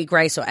Harry,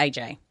 Grace, or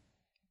AJ.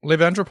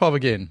 Lev Andropov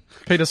again.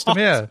 Peter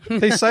Stormare.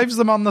 He saves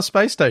them on the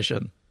space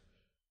station.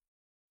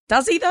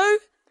 Does he, though?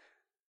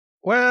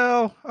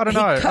 Well, I don't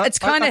know. It's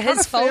kind of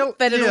his fault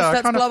that it all I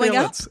starts kinda blowing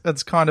feel up.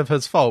 It's kind of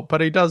his fault, but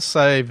he does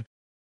save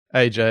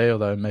AJ,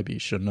 although maybe he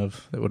shouldn't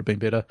have. That would have been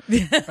better.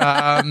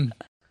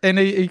 And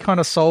he kind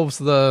of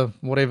solves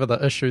whatever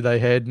the issue they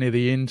had near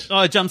the end.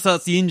 Oh, it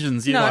jumpstarts the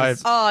engines, yeah.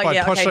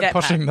 No.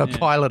 Pushing the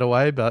pilot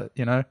away, but,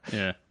 you know.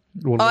 Yeah.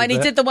 And he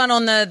did the one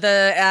on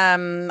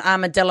the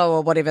armadillo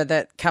or whatever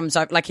that comes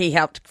up. Like, he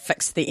helped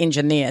fix the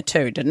engine there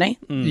too, didn't he?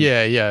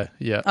 Yeah.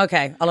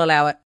 Okay, I'll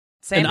allow it.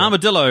 Sam? An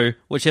armadillo,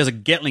 which has a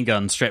Gatling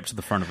gun strapped to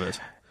the front of it.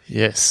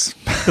 Yes.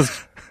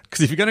 Because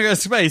if you're going to go to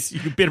space,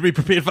 you better be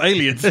prepared for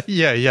aliens.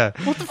 Yeah.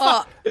 What the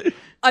fuck?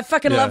 I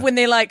fucking Yeah. love when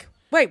they're like,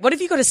 wait, what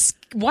have you got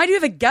why do you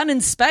have a gun in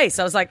space?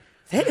 I was like,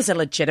 that is a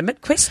legitimate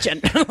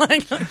question.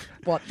 Like,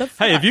 what the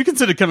fuck? Hey, have you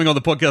considered coming on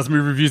the podcast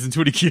movie reviews and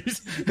 20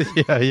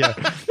 Qs?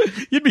 Yeah.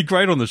 You'd be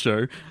great on the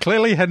show.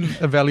 Clearly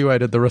hadn't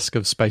evaluated the risk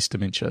of space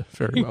dementia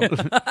very well.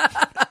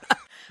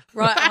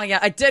 Right, oh yeah,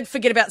 I did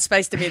forget about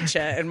space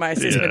dementia in my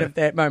assessment of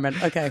that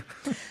moment. Okay.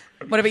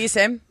 What about you,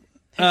 Sam?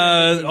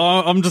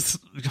 I'm just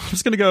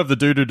going to go with the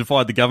dude who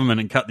defied the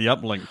government and cut the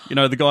uplink. You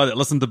know, the guy that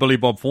listened to Billy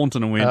Bob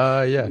Thornton and went,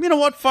 yeah. you know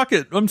what, fuck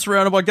it. I'm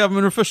surrounded by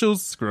government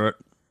officials. Screw it.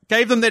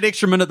 Gave them that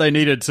extra minute they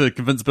needed to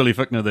convince Billy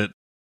Fickner that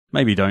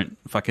maybe don't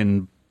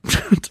fucking...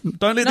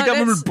 don't let the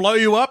government blow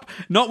you up.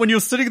 Not when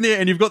you're sitting there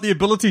and you've got the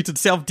ability to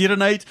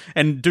self-detonate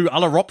and do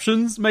other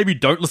options. Maybe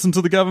don't listen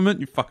to the government,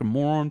 you fucking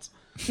morons.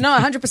 No,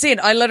 100%.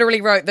 I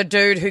literally wrote the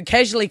dude who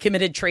casually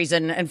committed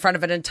treason in front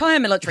of an entire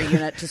military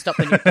unit to stop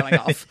the nuke going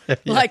off.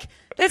 Like,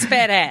 that's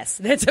badass.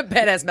 That's a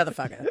badass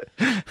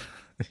motherfucker.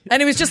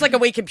 And it was just like a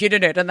wee computer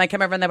nerd, and they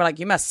come over and they were like,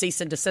 you must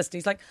cease and desist. And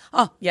he's like,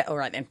 oh, yeah, all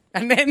right then.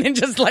 And then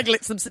just like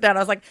lets them sit down. I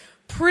was like,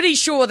 pretty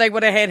sure they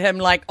would have had him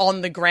like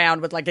on the ground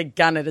with like a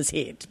gun at his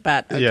head.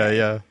 But okay.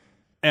 Yeah.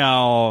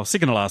 Our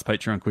second to last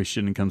Patreon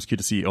question comes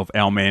courtesy of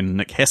our man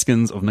Nick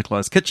Haskins of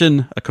Nikolai's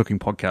Kitchen, a cooking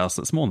podcast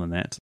that's more than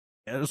that.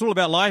 It's all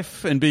about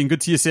life and being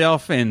good to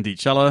yourself and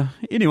each other.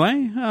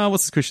 Anyway,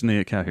 what's the question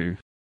there, Kahu?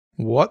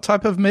 What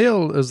type of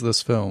meal is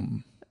this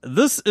film?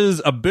 This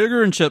is a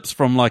burger and chips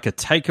from like a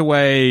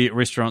takeaway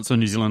restaurant. So in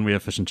New Zealand, we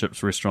have fish and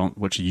chips restaurant,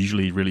 which are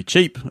usually really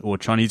cheap, or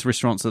Chinese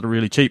restaurants that are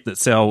really cheap that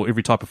sell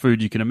every type of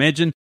food you can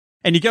imagine.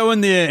 And you go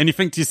in there and you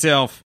think to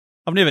yourself,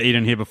 I've never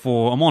eaten here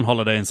before. I'm on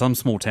holiday in some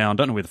small town.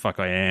 Don't know where the fuck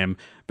I am.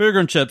 Burger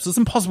and chips. It's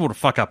impossible to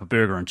fuck up a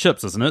burger and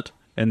chips, isn't it?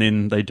 And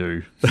then they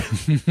do.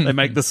 They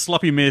make this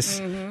sloppy mess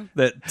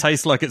that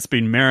tastes like it's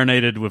been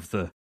marinated with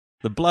the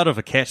blood of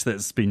a cat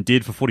that's been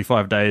dead for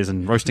 45 days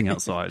and roasting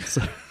outside.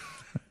 So.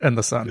 In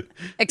the sun.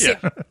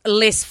 Except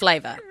less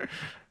flavour.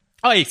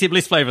 Oh, except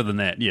less flavour than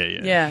that. Yeah.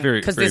 Yeah,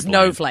 because there's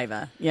bland. no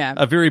flavour. Yeah.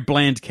 A very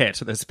bland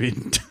cat that's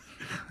been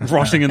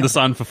rotting in the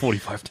sun for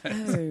 45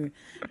 days. Oh.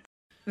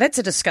 That's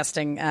a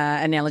disgusting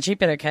analogy,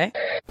 but okay.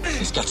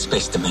 He's got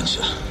space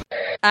dementia.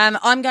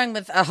 I'm going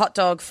with a hot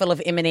dog full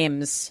of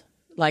M&Ms.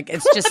 Like,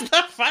 it's just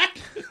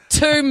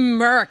too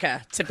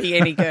America to be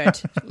any good.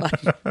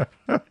 Like,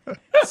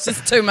 it's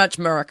just too much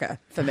America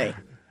for me.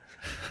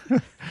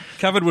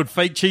 Covered with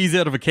fake cheese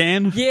out of a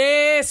can.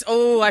 Yes.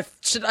 Oh, I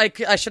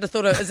should have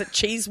thought of, is it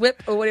Cheese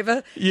Whip or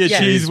whatever? Yeah.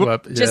 Cheese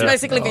whip. Just Yeah.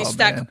 basically if you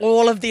stuck Man.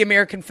 all of the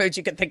American foods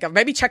you could think of.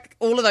 Maybe chuck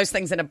all of those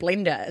things in a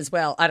blender as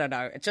well. I don't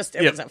know. It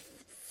was a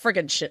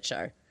friggin' shit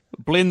show.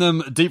 Blend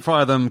them, deep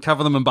fry them,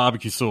 cover them in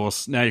barbecue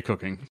sauce. Now you're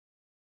cooking.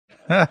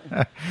 Try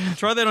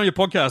that on your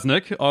podcast,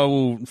 Nick. I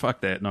will...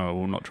 Fuck that. No, I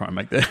will not try and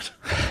make that.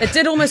 It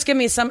did almost give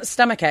me some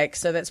stomach ache,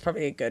 so that's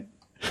probably a good...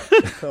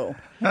 Cool.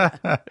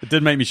 It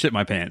did make me shit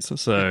my pants.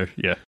 So,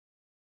 yeah.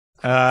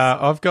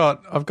 I've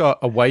got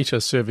a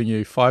waiter serving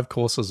you 5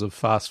 courses of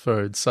fast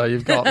food. So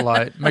you've got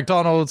like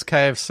McDonald's,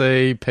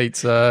 KFC,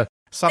 pizza,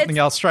 something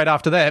else straight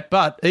after that.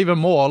 But even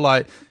more,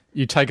 like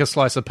you take a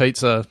slice of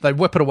pizza, they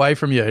whip it away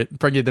from you,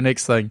 bring you the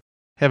next thing.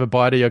 Have a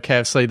bite of your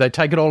KFC, they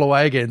take it all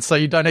away again, so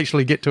you don't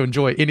actually get to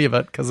enjoy any of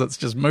it because it's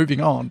just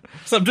moving on.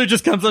 Some dude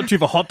just comes up to you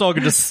with a hot dog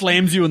and just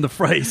slams you in the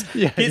face.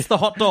 Gets the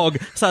hot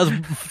dog, starts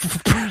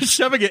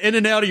shoving it in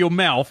and out of your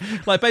mouth,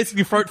 like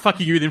basically throat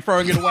fucking you, then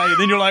throwing it away, and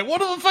then you're like, what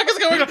the fuck is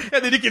going on?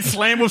 And then it gets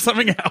slammed with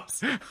something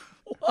else.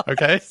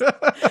 Okay.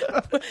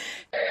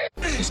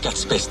 He's got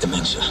space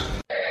dementia.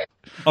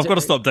 I've got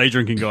to stop day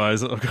drinking,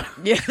 guys.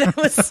 Yeah, that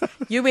was...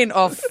 You went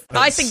off.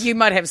 I think you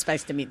might have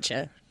space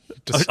dementia.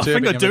 I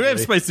think I do have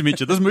space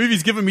dementia. This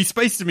movie's given me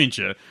space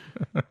dementia.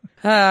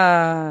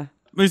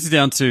 Moves us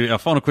down to our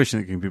final question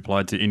that can be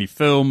applied to any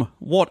film.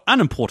 What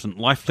unimportant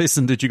life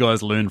lesson did you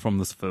guys learn from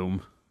this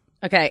film?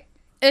 Okay,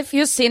 if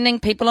you're sending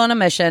people on a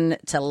mission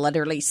to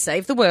literally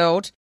save the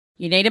world,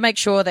 you need to make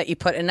sure that you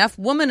put enough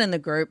women in the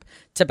group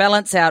to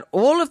balance out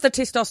all of the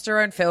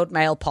testosterone-filled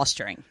male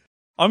posturing.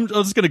 I'm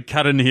just going to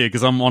cut in here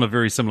because I'm on a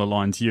very similar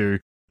line to you.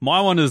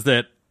 My one is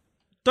that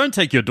don't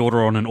take your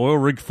daughter on an oil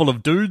rig full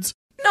of dudes.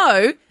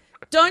 No,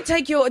 don't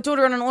take your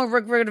daughter on an oil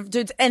rig of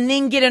dudes and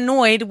then get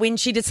annoyed when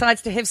she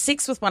decides to have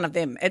sex with one of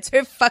them. It's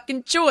her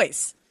fucking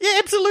choice. Yeah,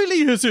 absolutely,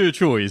 it's her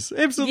choice.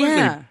 Absolutely.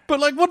 Yeah. But,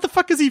 like, what the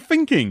fuck is he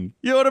thinking?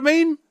 You know what I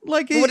mean?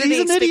 Like, What did he's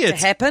he an expect idiot.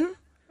 to happen?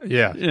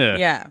 Yeah. Yeah.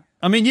 Yeah.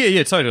 I mean,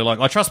 yeah, totally. Like,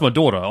 I trust my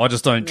daughter. I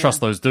just don't trust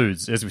those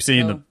dudes. As we see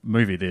in the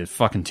movie, they're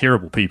fucking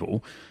terrible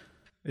people.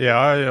 Yeah,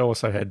 I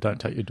also had don't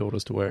take your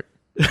daughters to work.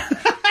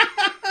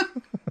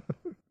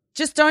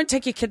 Just don't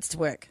take your kids to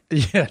work.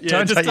 Yeah,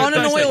 don't take on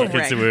an oil your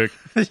kids to rig.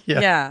 work.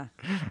 Yeah.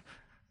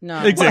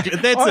 No. Exactly.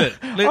 That's it.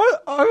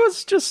 I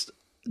was just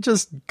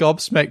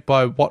gobsmacked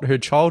by what her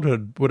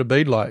childhood would have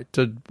been like.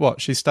 Did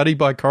she study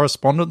by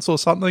correspondence or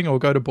something, or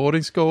go to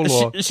boarding school?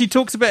 Or She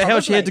talks about how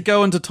she had to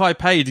go into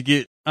Taipei to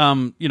get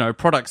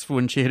products for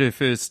when she had her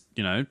first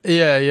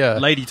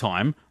lady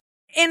time.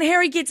 And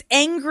Harry gets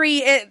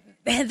angry at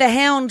the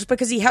Hound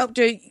because he helped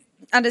her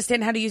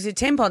understand how to use her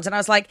tampons. And I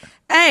was like,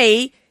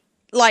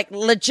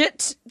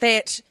 legit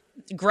that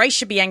Grace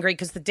should be angry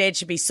because the dad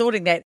should be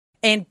sorting that.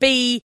 And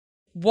B,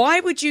 why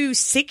would you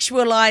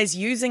sexualize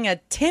using a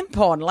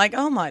tampon? Like,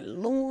 oh my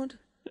Lord.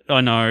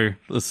 I know.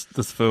 This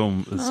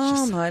film is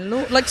Oh my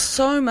Lord. Like,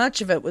 so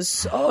much of it was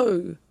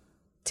so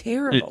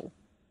terrible.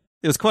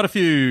 There's quite a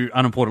few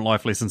unimportant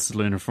life lessons to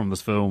learn from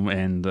this film,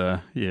 and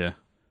I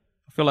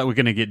feel like we're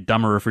going to get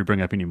dumber if we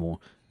bring up any more.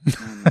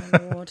 Oh my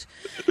Lord.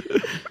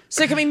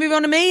 So can we move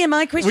on to me and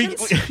my questions?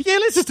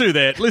 Let's just do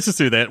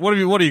that. What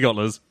do you got,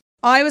 Liz?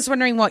 I was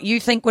wondering what you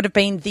think would have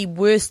been the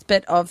worst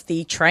bit of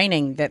the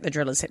training that the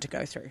drillers had to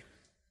go through.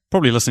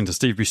 Probably listening to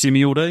Steve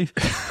Buscemi all day.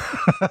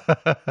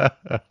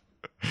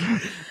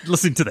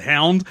 Listening to the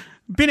Hound.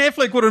 Ben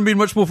Affleck wouldn't have been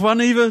much more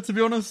fun either, to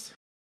be honest.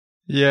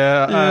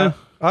 Yeah.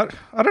 I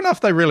don't know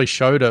if they really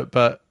showed it,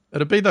 but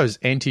it'd be those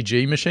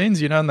anti-G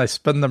machines, and they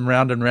spin them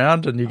round and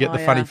round, and you get the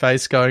funny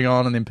face going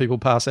on, and then people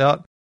pass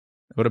out.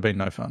 It would have been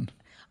no fun.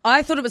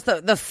 I thought it was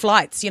the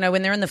flights,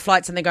 when they're in the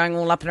flights and they're going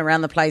all up and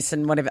around the place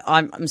and whatever.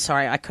 I'm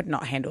sorry, I could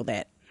not handle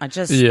that.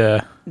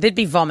 There'd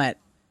be vomit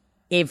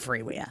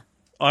everywhere.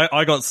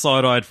 I got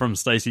side-eyed from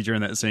Stacey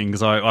during that scene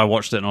because I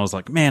watched it and I was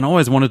like, man, I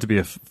always wanted to be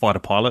a fighter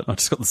pilot. I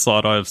just got the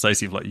side-eye of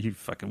Stacey of like, you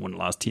fucking wouldn't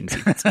last 10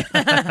 seconds.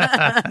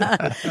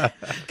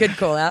 Good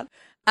call out.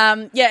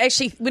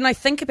 Actually, when I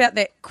think about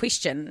that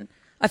question,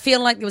 I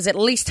feel like there was at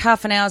least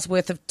half an hour's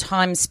worth of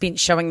time spent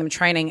showing them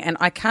training, and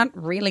I can't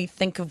really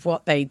think of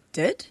what they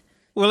did.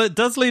 Well, it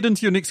does lead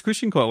into your next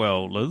question quite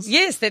well, Liz.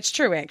 Yes, that's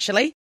true,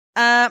 actually.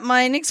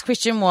 My next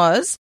question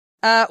was,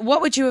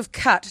 what would you have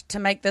cut to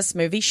make this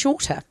movie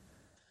shorter?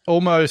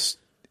 Almost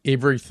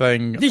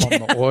everything on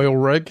the oil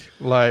rig.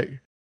 Like,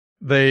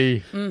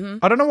 I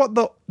don't know what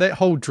that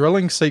whole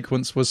drilling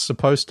sequence was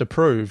supposed to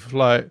prove.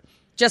 Like,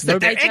 just that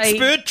they're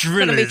expert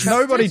drillers.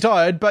 Nobody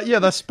died, but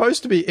they're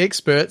supposed to be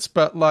experts,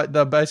 but like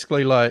they're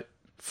basically like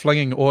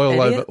flinging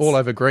oil all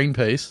over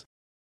Greenpeace.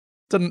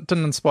 Didn't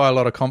inspire a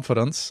lot of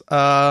confidence.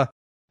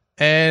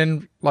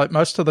 And like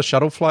most of the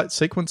shuttle flight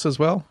sequence as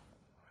well.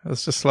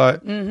 It's just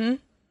like, I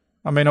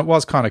mean, it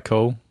was kind of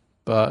cool,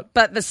 but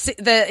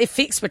the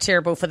effects were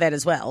terrible for that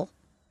as well.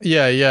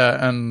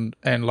 Yeah, and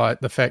like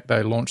the fact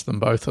they launched them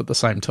both at the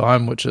same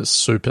time, which is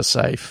super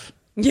safe.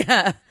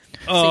 Yeah.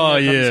 Oh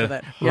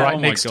yeah, right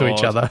next to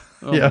each other.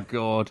 Oh my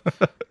god,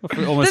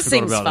 I almost this forgot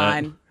seems about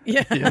fine.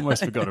 That. Yeah,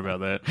 almost forgot about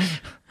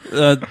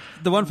that.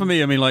 The one for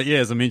me, I mean, like,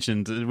 as I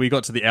mentioned, we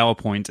got to the hour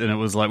point and it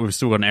was like we've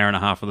still got an hour and a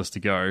half of this to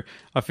go.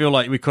 I feel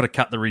like we could have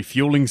cut the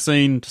refueling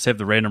scene, just have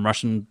the random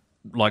Russian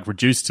like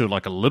reduced to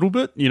like a little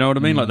bit. You know what I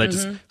mean? Like they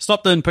just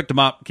stopped in, picked them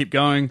up, keep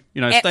going.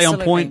 Stay on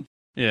point.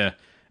 Yeah.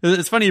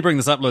 It's funny you bring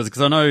this up, Liz,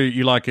 because I know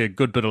you like a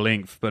good bit of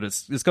length, but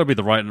it's got to be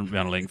the right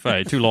amount of length,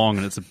 eh? Too long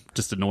and it's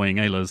just annoying,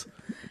 eh, Liz?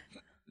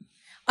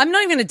 I'm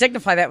not even going to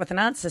dignify that with an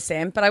answer,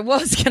 Sam, but I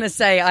was going to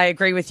say I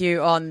agree with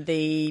you on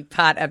the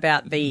part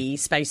about the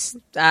space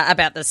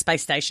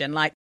station.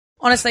 Like,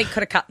 honestly,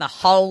 could have cut the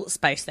whole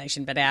space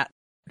station bit out.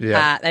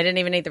 Yeah. They didn't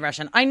even need the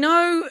Russian. I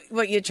know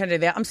what you're trying to do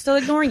there. I'm still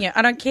ignoring you.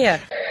 I don't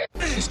care.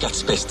 He's got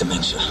space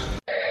dementia.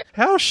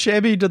 How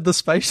shabby did the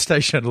space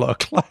station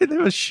look? Like,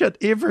 there was shit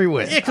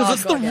everywhere. Yeah, because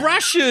it's the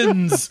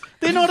Russians.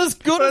 They're not as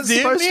good as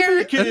the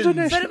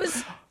Americans.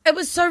 But it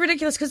was so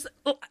ridiculous because,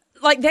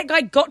 like, that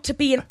guy got to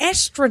be an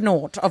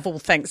astronaut of all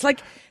things.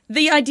 Like,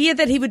 the idea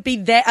that he would be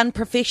that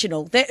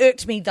unprofessional, that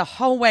irked me the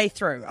whole way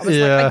through. I was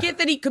like, I get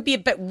that he could be a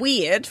bit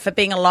weird for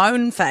being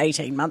alone for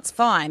 18 months,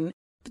 fine.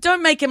 But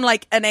don't make him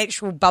like an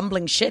actual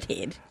bumbling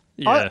shithead.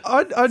 Yeah.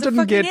 I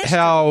didn't get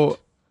how,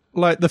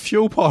 like, the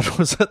fuel pod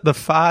was at the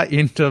far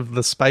end of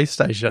the space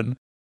station.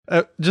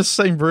 It just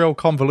seemed real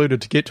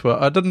convoluted to get to it.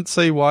 I didn't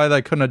see why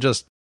they couldn't have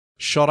just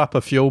shot up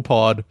a fuel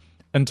pod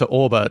into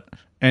orbit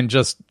and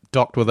just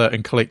docked with it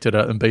and collected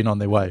it and been on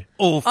their way.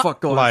 Oh, fuck,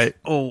 guys.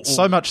 Like,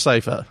 so much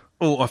safer.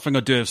 Oh, I think I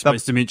do have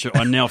space dementia.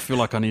 I now feel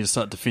like I need to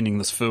start defending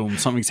this film.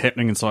 Something's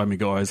happening inside me,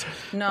 guys.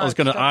 No, I was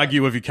going to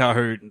argue with you,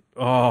 Kahoot.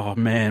 Oh,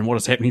 man, what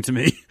is happening to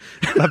me?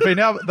 They've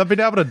been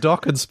able to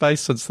dock in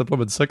space since the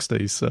blooming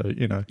 60s, so,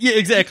 Yeah,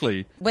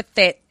 exactly. With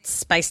that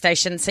space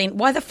station scene,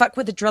 why the fuck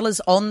were the drillers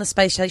on the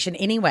space station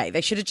anyway?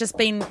 They should have just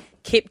been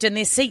kept in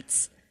their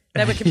seats.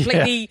 They were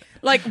completely...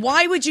 Like,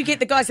 why would you get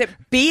the guys that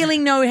barely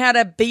know how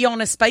to be on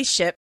a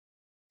spaceship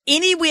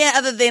anywhere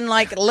other than,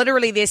 like,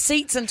 literally their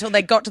seats until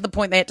they got to the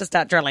point they had to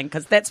start drilling?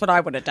 Because that's what I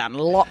would have done.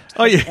 Locked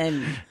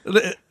in.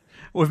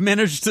 We've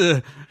managed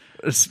to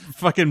It's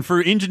fucking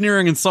through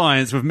engineering and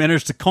science, we've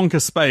managed to conquer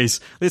space.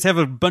 Let's have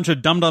a bunch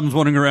of dum-dums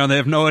wandering around. They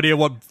have no idea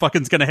what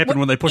fucking's going to happen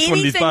when they push one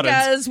of these buttons.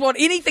 Anything does what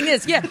anything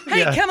is. Yeah.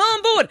 Hey, come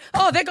on board.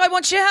 Oh, that guy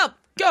wants your help.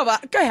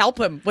 Go help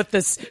him with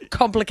this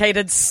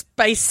complicated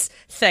space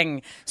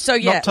thing. So,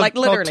 yeah,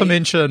 literally. Not to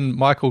mention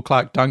Michael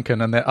Clark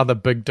Duncan and that other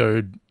big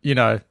dude,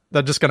 they're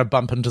just going to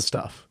bump into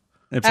stuff.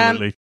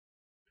 Absolutely.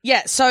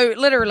 Yeah, so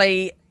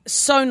literally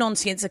so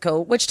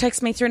nonsensical, which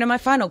takes me through to my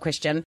final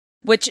question,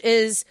 which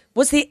is,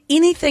 was there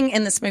anything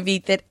in this movie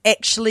that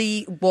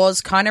actually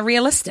was kind of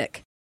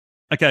realistic?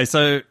 Okay,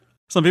 so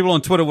some people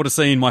on Twitter would have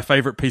seen my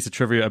favourite piece of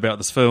trivia about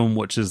this film,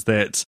 which is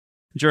that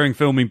during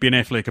filming, Ben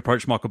Affleck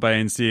approached Michael Bay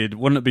and said,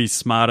 wouldn't it be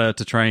smarter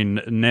to train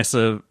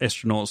NASA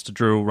astronauts to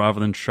drill rather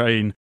than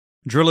train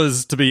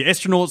drillers to be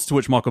astronauts? To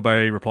which Michael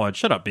Bay replied,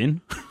 shut up,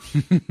 Ben.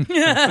 which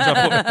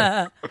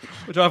I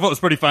thought was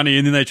pretty funny,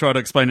 and then they tried to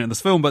explain it in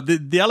this film. But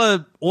the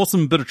other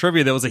awesome bit of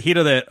trivia that was ahead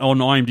of that on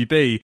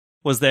IMDb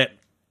was that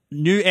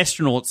new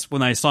astronauts,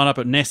 when they sign up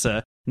at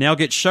NASA, now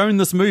get shown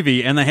this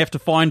movie and they have to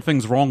find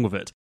things wrong with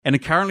it.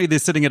 And currently they're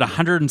sitting at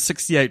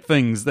 168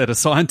 things that are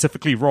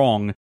scientifically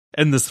wrong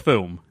in this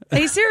film. Are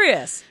you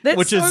serious? That's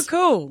which so is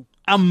cool.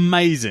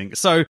 Amazing.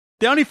 So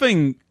the only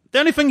thing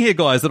here,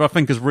 guys, that I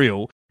think is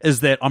real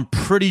is that I'm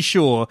pretty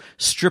sure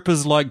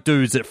strippers like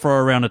dudes that throw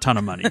around a ton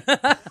of money.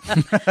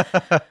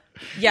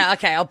 Yeah,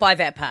 okay, I'll buy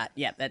that part.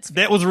 Yeah,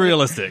 that was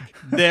realistic.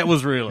 That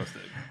was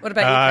realistic. What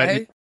about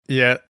you, Ko?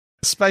 Yeah,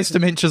 space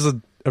dementia's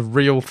a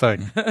real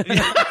thing. That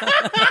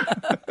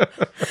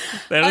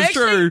is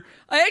true.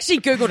 I actually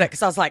Googled it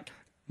because I was like,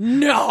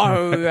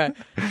 no,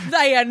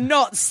 they are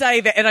not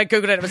saying that. And I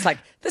Googled it and it was like,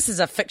 this is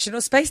a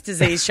fictional space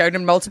disease shown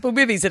in multiple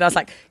movies. And I was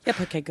like,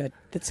 yep, okay, good.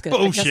 That's good.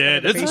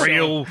 Bullshit, it's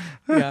real.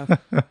 Yeah.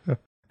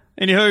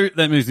 Anywho,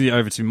 that moves me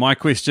over to my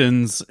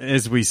questions.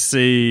 As we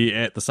see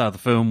at the start of the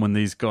film, when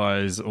these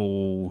guys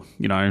all,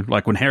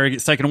 like when Harry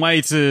gets taken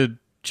away to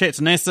chat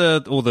to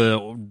NASA, all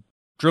the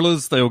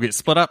drillers, they all get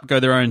split up,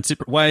 go their own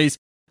separate ways.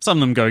 Some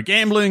of them go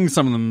gambling,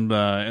 some of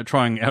them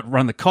try and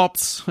outrun the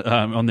cops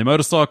on their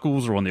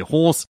motorcycles or on their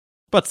horse.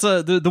 But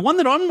the one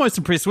that I'm most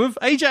impressed with,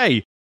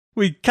 AJ,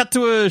 we cut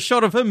to a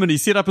shot of him and he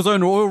set up his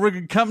own oil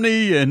rigging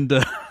company. And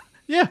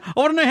yeah, I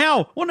want to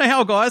know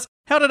how, guys.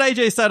 How did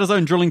AJ start his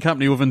own drilling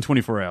company within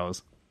 24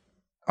 hours?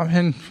 I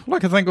mean, I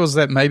think it was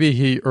that maybe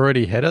he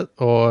already had it,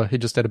 or he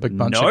just had a big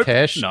bunch of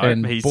cash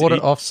and bought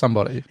it off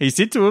somebody. He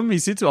said to him,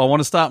 I want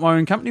to start my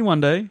own company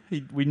one day.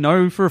 We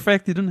know for a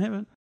fact he didn't have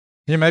it.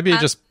 Yeah, maybe he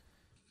just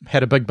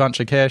had a big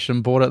bunch of cash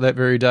and bought it that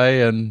very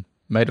day and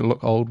made it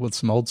look old with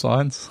some old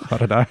signs. I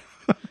don't know.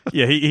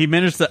 Yeah, he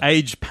managed to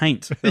age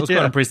paint. That was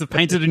quite impressive.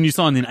 Painted a new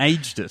sign, then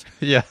aged it.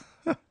 Yeah.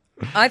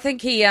 I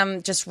think he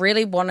just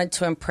really wanted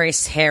to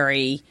impress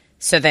Harry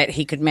so that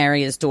he could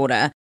marry his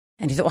daughter.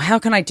 And he thought, well, how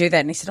can I do that?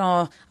 And he said,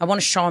 I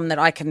want to show him that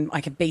I can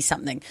be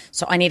something.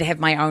 So I need to have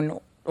my own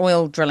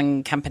oil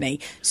drilling company.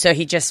 So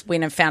he just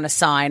went and found a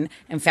sign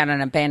and found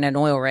an abandoned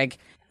oil rig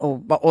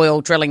or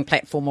oil drilling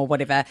platform or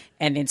whatever,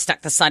 and then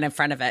stuck the sign in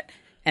front of it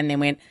and then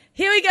went,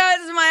 here we go,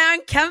 this is my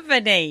own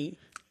company.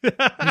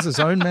 He's his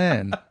own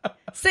man.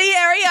 See,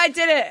 Harry, I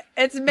did it.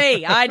 It's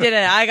me. I did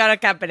it. I got a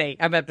company.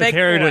 I'm a big if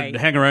Harry boy.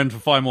 didn't hang around for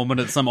 5 more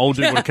minutes, some old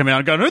dude would have come out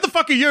and gone, who the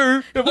fuck are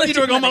you? What are you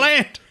doing on my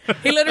land?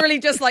 He literally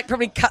just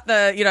probably cut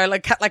a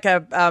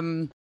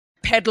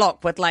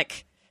padlock with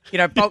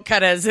bolt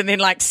cutters and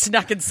then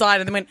snuck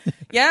inside and then went,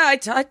 yeah,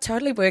 I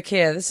totally work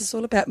here. This is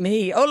all about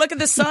me. Oh, look at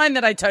the sign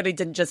that I totally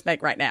didn't just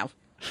make right now.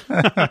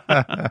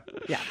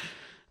 Yeah.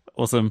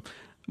 Awesome.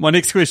 My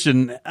next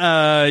question,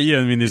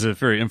 there's a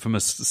very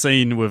infamous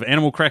scene with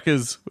animal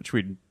crackers,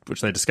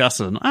 which they discuss,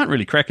 and aren't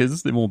really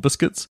crackers, they're more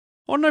biscuits.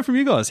 I want to know from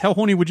you guys, how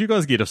horny would you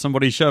guys get if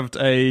somebody shoved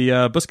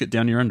a biscuit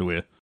down your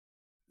underwear?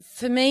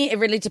 For me, it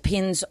really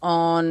depends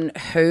on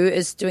who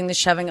is doing the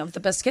shoving of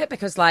the biscuit,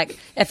 because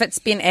if it's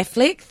Ben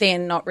Affleck,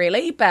 then not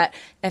really, but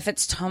if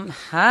it's Tom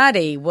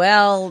Hardy,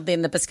 well,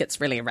 then the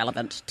biscuit's really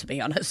irrelevant, to be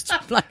honest.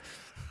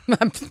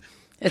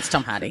 It's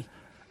Tom Hardy.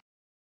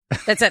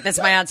 That's it. That's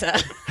my answer.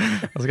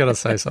 I was going to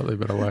say something,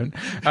 but I won't.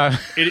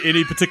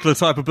 Any particular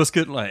type of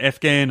biscuit, like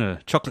Afghan, a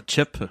chocolate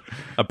chip,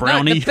 a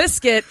brownie? No, the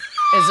biscuit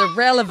is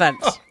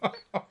irrelevant.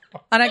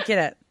 I don't get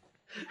it.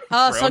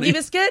 Oh, brownie. Soggy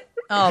biscuit?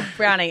 Oh,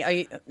 brownie. Are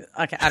you,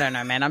 okay, I don't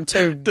know, man. I'm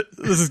too...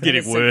 This is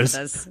getting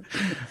worse.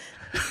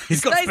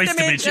 He's got space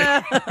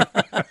dementia.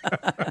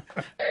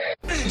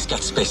 He's got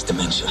space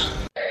dementia.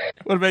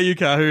 What about you,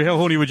 Kahu? How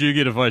horny would you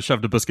get if I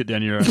shoved a biscuit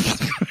down your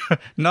ass?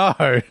 No,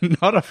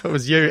 not if it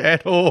was you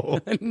at all.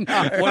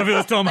 No. What if it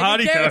was Tom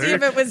Hardy, Kahu?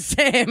 If it was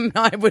Sam,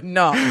 I would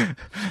not.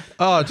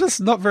 Oh,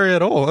 just not very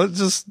at all. It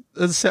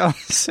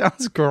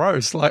sounds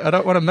gross. I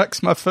don't want to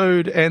mix my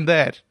food and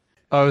that.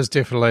 I was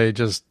definitely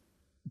just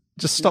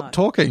stop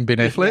talking, Ben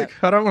Affleck.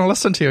 Yeah. I don't want to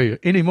listen to you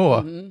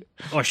anymore.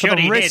 Mm-hmm. Or should for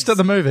the rest of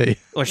the movie.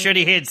 Or should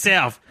he head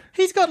south?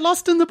 He's got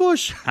lost in the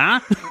bush. Huh?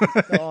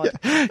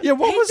 Yeah,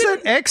 what was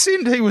that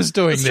accent he was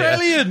doing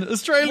Australian. there?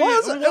 Australian.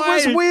 It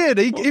was weird.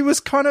 He was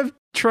kind of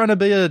trying to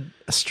be an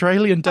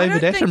Australian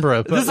David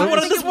Attenborough. This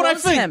is what I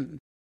think.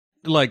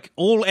 like,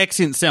 all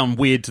accents sound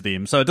weird to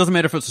them. So it doesn't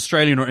matter if it's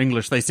Australian or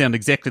English, they sound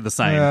exactly the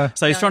same. Yeah.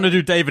 So he's trying to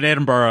do David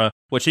Attenborough,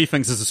 which he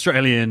thinks is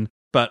Australian.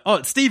 But,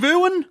 it's Steve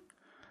Irwin?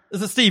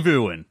 Is it Steve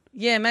Irwin?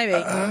 Yeah, maybe.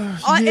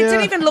 It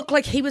didn't even look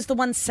like he was the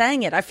one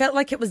saying it. I felt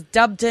like it was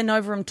dubbed in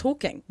over him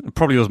talking. It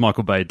probably was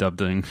Michael Bay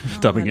dubbing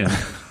in.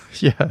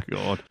 Yeah.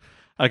 God.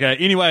 Okay,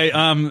 anyway,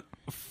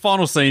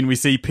 final scene, we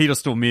see Peter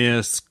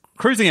Stormare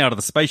cruising out of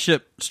the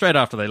spaceship straight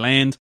after they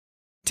land.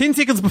 10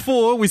 seconds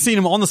before, we've seen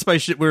him on the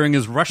spaceship wearing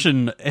his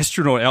Russian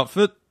astronaut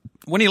outfit.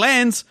 When he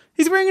lands,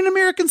 he's wearing an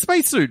American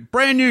spacesuit.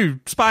 Brand new,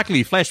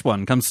 sparkly, flash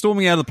one. Comes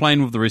storming out of the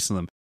plane with the rest of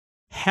them.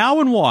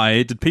 How and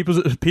why did Peter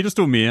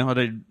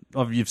Stormare,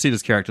 you've said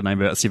his character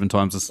name about 7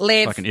 times this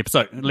Lev. fucking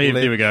episode. Lev,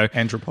 there we go.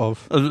 Andropov.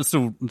 It's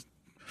still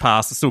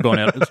past, it's still gone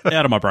out. It's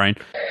out of my brain.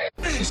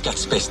 He's got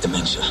space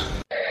dementia.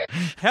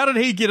 How did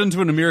he get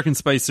into an American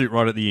spacesuit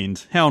right at the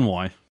end? How and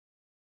why?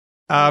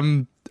 I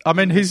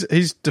mean,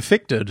 he's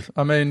defected.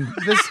 I mean,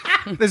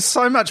 there's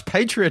so much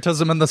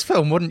patriotism in this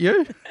film, wouldn't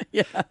you?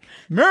 Yeah.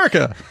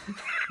 America.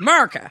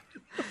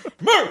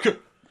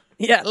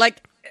 Yeah,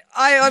 like,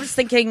 I was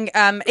thinking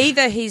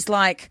either he's,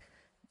 like,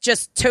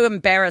 just too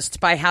embarrassed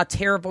by how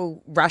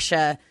terrible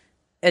Russia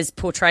is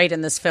portrayed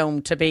in this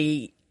film to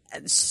be,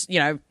 you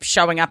know,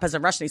 showing up as a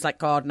Russian. He's like,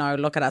 God, no,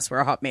 look at us, we're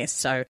a hot mess,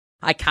 so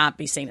I can't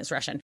be seen as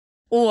Russian.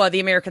 Or the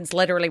Americans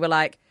literally were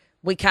like,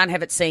 we can't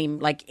have it seem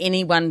like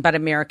anyone but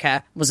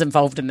America was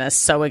involved in this,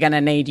 so we're going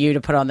to need you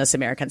to put on this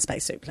American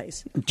spacesuit,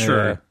 please.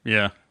 True.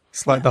 Yeah.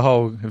 It's like the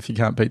whole if you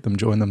can't beat them,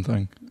 join them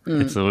thing.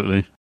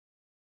 Absolutely.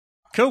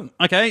 Cool.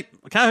 Okay.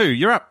 Kahu,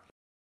 you're up.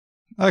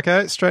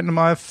 Okay, straight into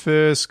my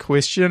first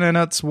question, and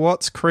it's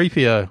what's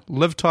creepier?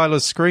 Liv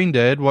Tyler's screen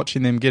dad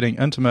watching them getting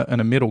intimate in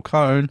a metal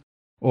cone,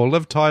 or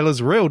Liv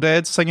Tyler's real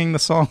dad singing the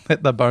song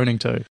that they're boning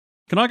to?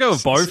 Can I go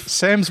with both?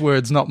 Sam's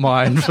words, not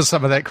mine, for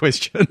some of that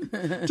question.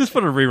 Just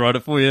want to rewrite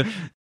it for you.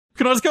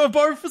 Can I just go with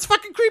both? It's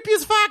fucking creepy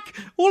as fuck.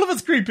 All of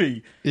it's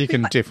creepy. You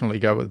can definitely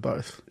go with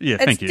both. Yeah,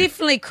 thank you. It's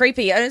definitely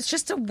creepy, and it's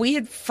just a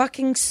weird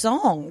fucking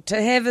song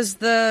to have as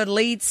the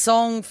lead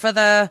song for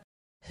the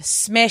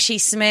smashy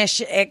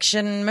smash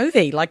action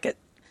movie. Like, it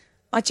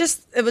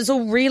was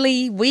all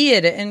really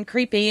weird and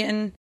creepy,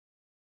 and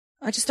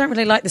I just don't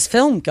really like this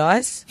film,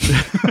 guys.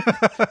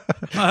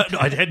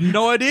 I had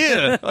no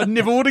idea. I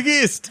never would have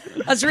guessed.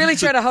 I was really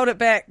trying to hold it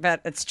back,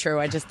 but it's true.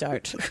 I just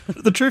don't.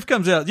 The truth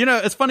comes out. You know,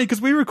 it's funny because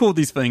we record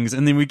these things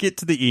and then we get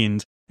to the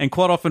end and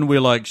quite often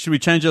we're like, should we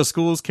change our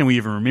scores? Can we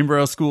even remember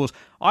our scores?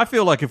 I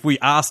feel like if we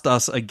asked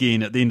us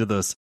again at the end of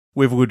this,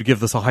 whether we'd give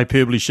this a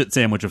hyperbole shit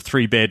sandwich of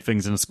 3 bad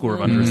things and a score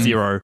of under a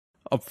 0,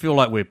 I feel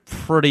like we're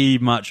pretty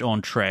much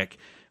on track.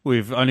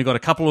 We've only got a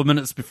couple of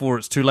minutes before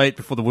it's too late,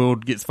 before the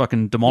world gets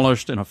fucking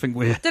demolished, and I think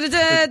we're we're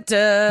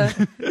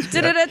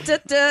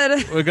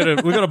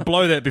gonna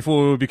blow that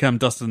before we become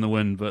dust in the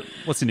wind. But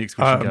what's the next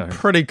question? I'm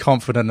pretty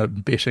confident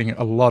in betting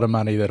a lot of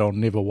money that I'll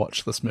never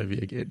watch this movie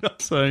again.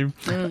 Same.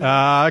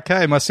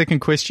 Okay, my second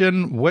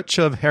question: which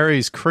of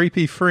Harry's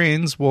creepy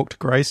friends walked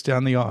Grace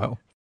down the aisle?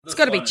 It's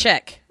got to be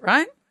Chick,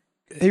 right?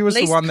 He was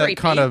the Least one that creepy.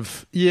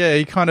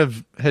 he kind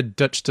of had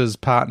ditched his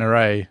partner,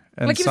 eh?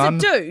 And Like, he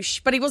was a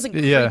douche, but he wasn't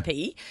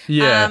creepy.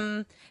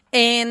 Yeah.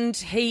 And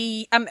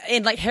he,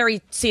 and like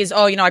Harry says,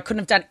 oh, you know, I couldn't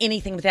have done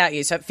anything without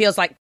you. So it feels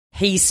like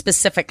he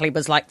specifically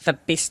was like the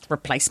best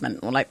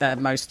replacement, or like the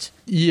most.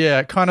 Yeah,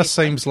 it kind of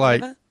seems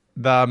like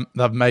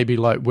they've maybe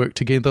like worked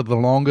together the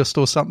longest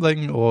or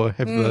something, or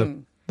have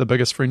the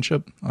biggest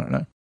friendship. I don't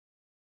know.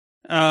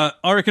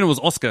 I reckon it was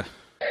Oscar.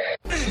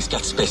 He's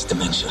got space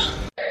dementia.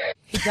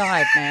 He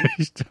died, man.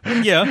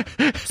 Yeah.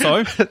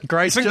 So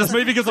Grace think this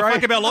movie gives a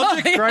fuck about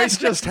logic? Grace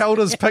just held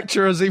his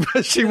picture as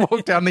she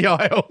walked down the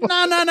aisle.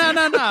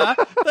 No.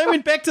 They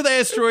went back to the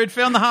asteroid,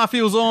 found the half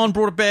heels on,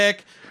 brought it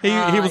back. He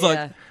was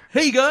like,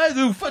 hey guys,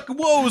 oh fucking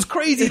whoa, it was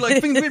crazy. Like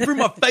things went through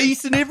my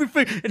face and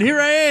everything, and here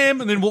I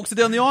am, and then walks it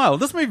down the aisle.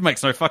 This movie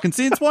makes no fucking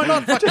sense. Why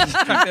not? Fucking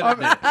chuck that in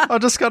there. I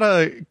just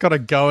gotta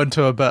go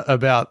into a bit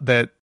about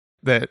that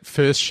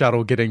first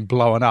shuttle getting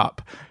blown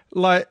up.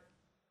 Like,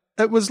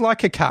 it was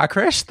like a car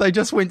crash. They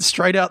just went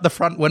straight out the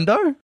front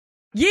window.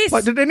 Yes.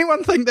 Like, did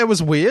anyone think that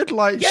was weird?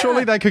 Like,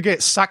 surely they could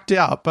get sucked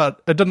out,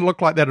 but it didn't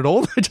look like that at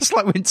all. They just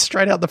like went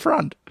straight out the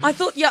front. I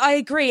thought, yeah, I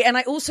agree. And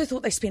I also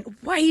thought they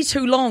spent way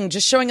too long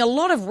just showing a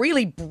lot of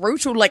really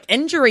brutal, like,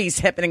 injuries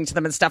happening to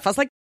them and stuff. I was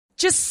like,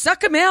 just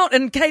suck them out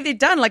and okay, they're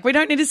done. Like, we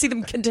don't need to see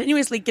them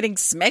continuously getting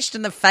smashed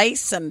in the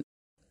face and,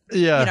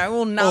 you know,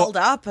 all gnarled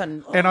up.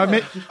 And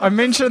I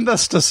mentioned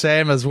this to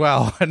Sam as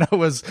well, and it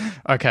was,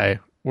 okay,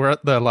 we're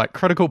at the like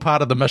critical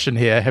part of the mission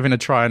here, having to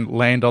try and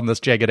land on this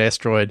jagged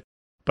asteroid.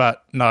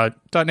 But no,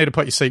 don't need to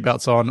put your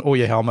seatbelts on or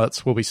your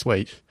helmets. We'll be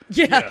sweet.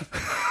 Yeah.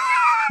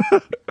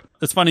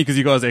 It's funny because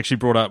you guys actually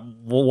brought up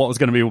what was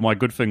going to be my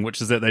good thing,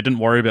 which is that they didn't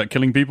worry about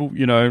killing people.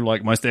 You know,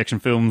 like most action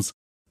films,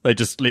 they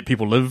just let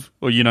people live,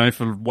 or you know,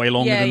 for way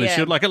longer than they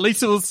should. Like at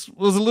least it was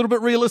a little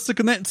bit realistic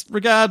in that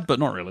regard, but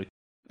not really.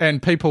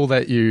 And people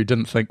that you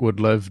didn't think would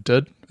live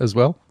did as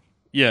well.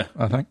 Yeah,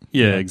 I think.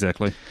 Yeah,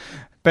 exactly.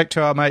 Back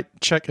to our mate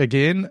Chick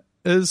again.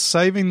 Is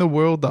saving the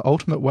world the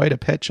ultimate way to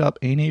patch up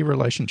any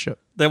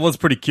relationship? That was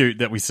pretty cute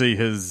that we see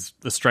his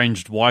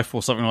estranged wife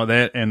or something like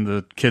that, and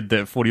the kid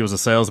that thought he was a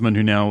salesman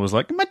who now was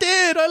like, "My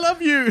dad, I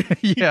love you.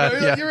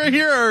 You're a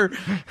hero."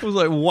 I was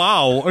like,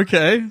 "Wow,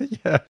 okay."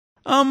 Yeah.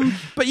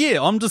 But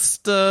yeah, I'm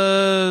just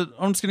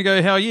gonna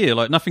go hell yeah.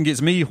 Like nothing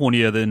gets me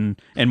hornier than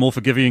and more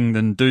forgiving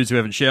than dudes who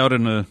haven't showered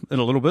in a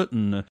little bit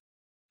and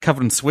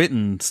covered in sweat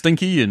and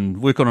stinky and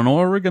work on an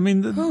oil rig. I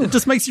mean, it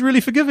just makes you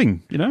really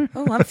forgiving, you know.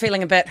 Oh, I'm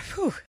feeling a bit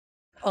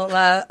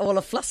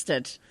all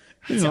flustered.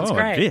 Sounds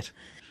great. I bet.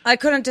 I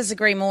couldn't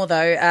disagree more,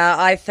 though.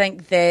 I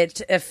think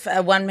that if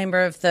one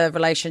member of the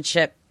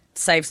relationship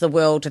saves the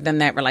world, then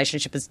that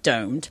relationship is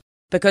doomed.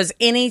 Because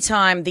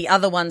anytime the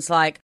other one's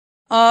like,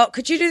 "Oh,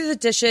 could you do the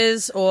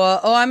dishes?" or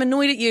 "Oh, I'm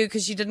annoyed at you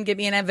because you didn't get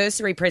me an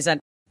anniversary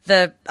present,"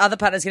 the other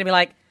partner's going to be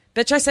like,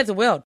 "Bitch, I saved the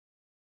world.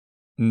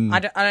 I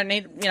don't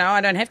need, I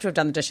don't have to have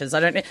done the dishes.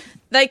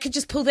 They could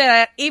just pull that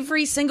out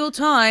every single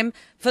time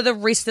for the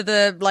rest of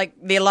their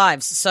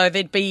lives. So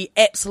they'd be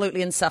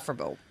absolutely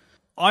insufferable."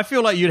 I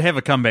feel like you'd have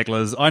a comeback,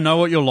 Liz. I know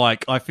what you're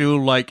like. I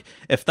feel like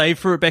if they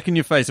threw it back in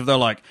your face, if they're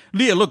like,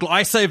 "Leah, look,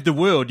 I saved the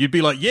world," you'd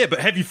be like, "Yeah, but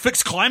have you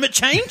fixed climate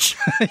change?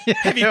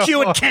 Have you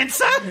cured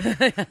cancer?"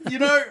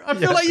 I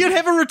feel like you'd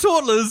have a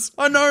retort, Liz.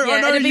 I know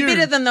it'd you. be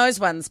better than those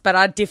ones, but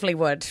I definitely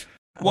would.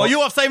 While you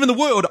are saving the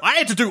world, I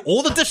had to do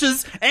all the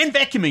dishes and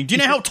vacuuming. Do you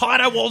know how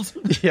tired I was?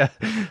 Yeah.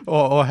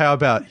 Or how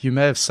about, you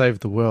may have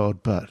saved the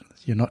world, but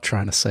you're not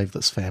trying to save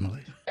this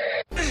family.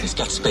 He's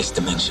got space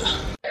dementia.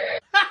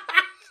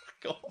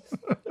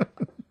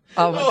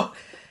 Oh,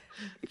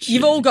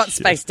 you've all got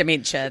space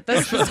dementia.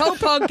 This whole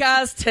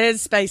podcast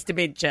has space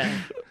dementia.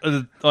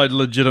 I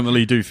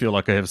legitimately do feel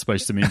like I have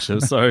space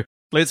dementia. So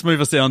let's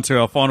move us down to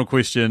our final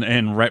question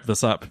and wrap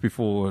this up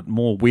before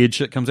more weird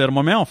shit comes out of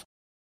my mouth.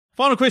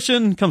 Final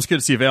question comes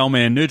courtesy of our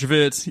man,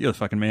 Nerdrovert. You're the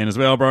fucking man as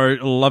well, bro.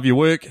 Love your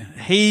work.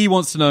 He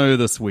wants to know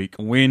this week,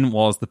 when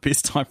was the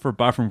best time for a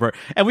bathroom break?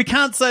 And we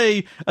can't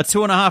say a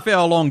 2.5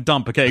 hour long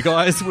dump, okay,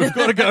 guys? We've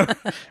got to go.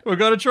 We've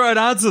got to try and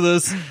answer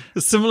this.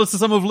 It's similar to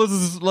some of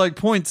Liz's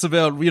points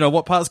about,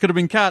 what parts could have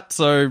been cut.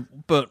 So,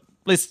 but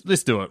let's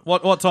do it.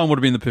 What time would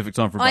have been the perfect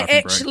time for a bathroom break? I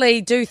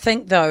actually do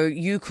think, though,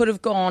 you could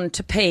have gone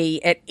to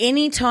pee at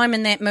any time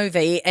in that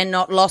movie and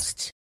not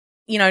lost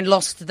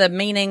the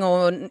meaning,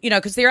 or,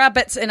 because there are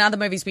bits in other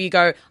movies where you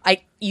go,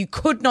 you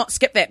could not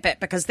skip that bit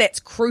because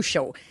that's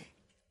crucial.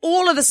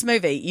 All of this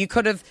movie, you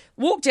could have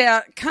walked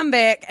out, come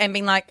back and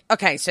been like,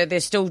 okay, so they're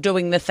still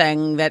doing the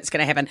thing that's going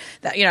to happen.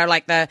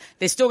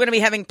 They're still going to be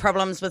having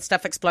problems with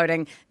stuff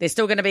exploding. They're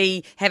still going to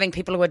be having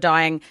people who are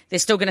dying. They're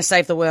still going to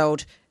save the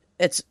world.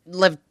 It's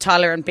Liv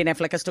Tyler and Ben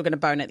Affleck are still going to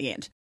bone at the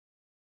end.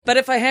 But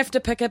if I have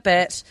to pick a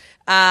bit,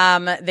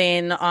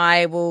 then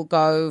I will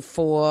go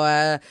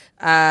for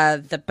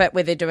the bit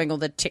where they're doing all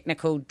the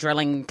technical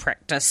drilling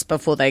practice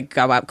before they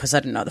go up, because I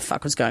didn't know the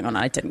fuck was going on.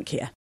 I didn't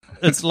care.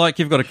 It's like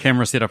you've got a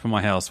camera set up in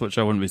my house, which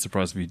I wouldn't be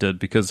surprised if you did,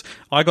 because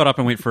I got up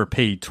and went for a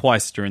pee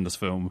twice during this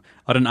film.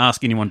 I didn't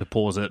ask anyone to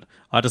pause it.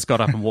 I just got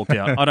up and walked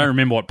out. I don't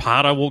remember what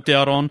part I walked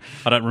out on.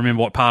 I don't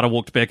remember what part I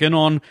walked back in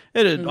on.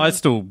 I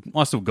still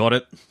got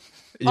it.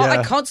 Yeah. Oh,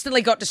 I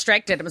constantly got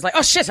distracted. It was like,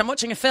 oh shit, I'm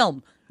watching a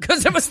film.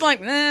 Because it was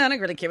like, I don't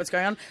really care what's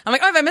going on. I'm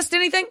like, have I missed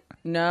anything?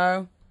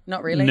 No,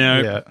 not really.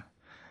 No.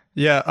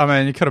 Yeah, I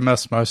mean, you could have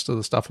missed most of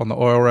the stuff on the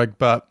oil rig,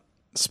 but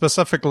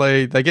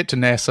specifically, they get to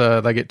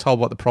NASA, they get told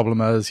what the problem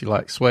is. You're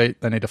like,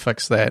 sweet, they need to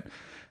fix that.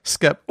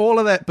 Skip all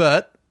of that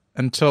bit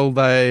until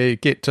they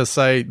get to,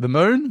 say, the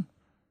moon,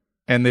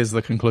 and there's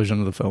the conclusion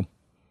of the film.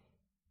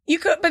 You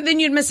could, but then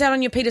you'd miss out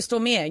on your Peter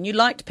Stormare, and you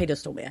liked Peter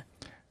Stormare.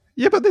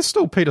 Yeah, but there's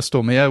still Peter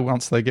Stormare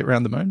once they get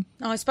around the moon.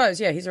 Oh, I suppose,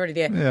 yeah, he's already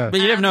there. Yeah. But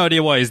you have no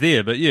idea why he's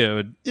there, but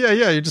yeah.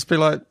 You'd just be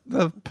like,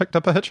 they've picked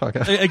up a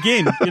hitchhiker.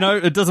 Again,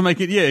 it doesn't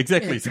make it,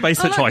 exactly, space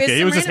hitchhiker. Look,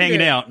 he was just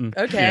hanging out. And,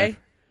 okay.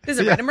 There's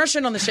a random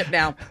Russian on the ship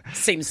now.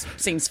 Seems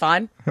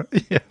fine.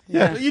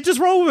 Yeah. You just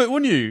roll with it,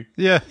 wouldn't you?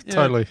 Yeah,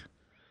 totally.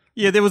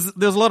 Yeah, there was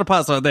a lot of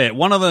parts like that.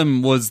 One of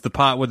them was the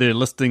part where they're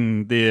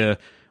listing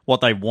what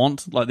they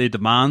want, like their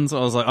demands. I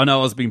was like, I know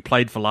I was being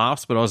played for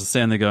laughs, but I was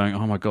standing there going,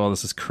 oh my God,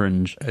 this is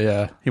cringe.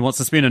 Yeah. He wants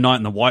to spend a night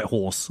in the White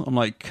Horse. I'm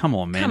like, come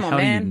on,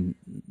 man.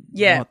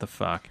 Yeah. What the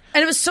fuck?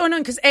 And it was so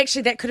annoying because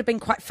actually that could have been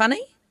quite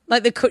funny.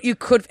 Like you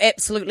could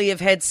absolutely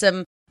have had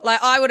some,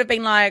 like I would have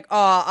been like,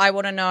 oh, I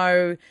want to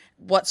know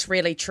what's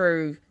really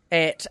true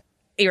at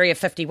Area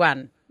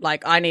 51.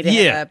 Like I need to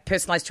have a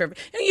personalised trip.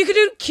 You could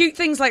do cute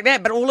things like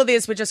that, but all of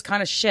theirs were just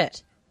kind of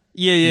shit.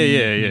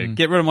 Yeah.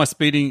 Get rid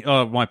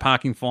of my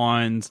parking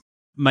fines.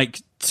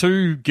 Make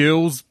 2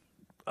 girls,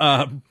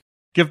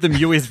 give them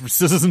US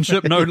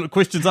citizenship, no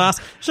questions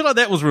asked. Shit like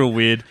that was real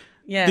weird.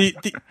 Yeah.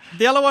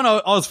 The other one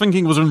I was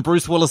thinking was when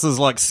Bruce Willis is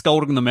like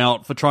scolding them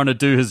out for trying to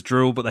do his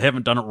drill, but they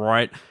haven't done it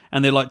right,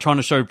 and they're like trying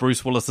to show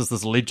Bruce Willis as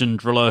this legend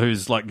driller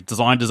who's like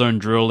designed his own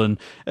drill, and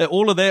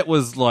all of that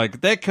was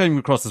like that came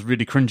across as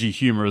really cringy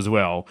humor as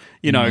well,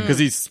 because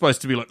he's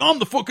supposed to be like, I'm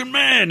the fucking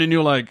man, and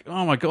you're like,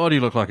 oh my God,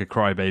 you look like a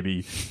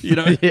crybaby,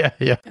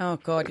 Yeah. Oh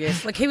God,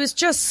 yes. Like he was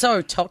just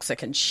so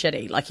toxic and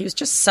shitty. Like he was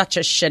just such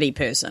a shitty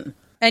person,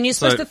 and you're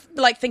supposed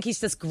to think he's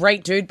this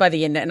great dude by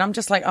the end, and I'm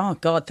just like, oh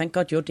God, thank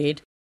God you're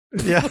dead.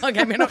 Yeah.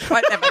 Okay, we're not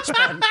quite that much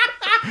fun.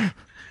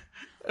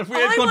 If we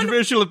had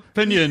controversial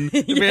opinion,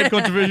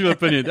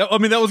 I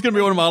mean, that was going to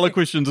be one of my other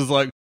questions is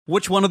like,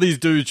 which one of these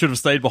dudes should have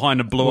stayed behind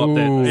and blew up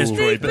that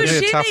asteroid? Steve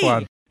Buscemi. a tough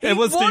one. It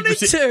was wanted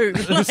Steve to.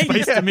 Buscemi. It was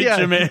Space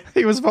Dementia, man.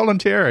 He was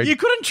volunteering. You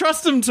couldn't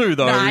trust him to,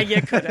 though. Nah,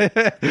 you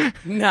couldn't.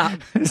 No.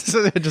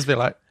 So they'd just be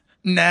like,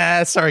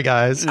 nah, sorry,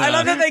 guys. I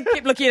love that they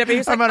kept looking at him. He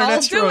was like, I'm on an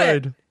I'll do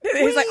asteroid. it.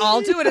 He's like,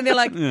 I'll do it. And they're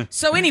like,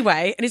 so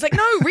anyway. And he's like,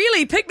 no,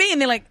 really, pick me. And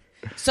they're like,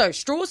 so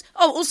straws?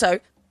 Oh, also,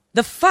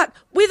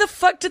 where the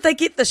fuck did they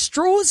get the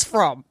straws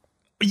from?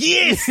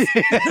 Yes!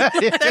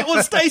 That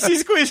was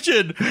Stacey's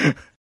question.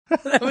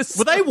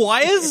 Were they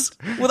wires?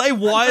 Were they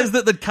wires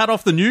that they'd cut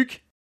off the nuke?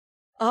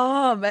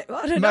 Oh, I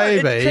don't know.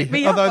 Maybe. It picked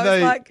me up. Although I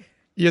was like,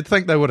 you'd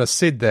think they would have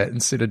said that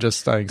instead of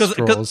just saying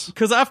straws.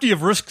 Because after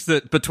you've risked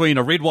it between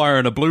a red wire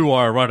and a blue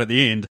wire right at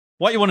the end,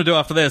 what you want to do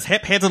after that is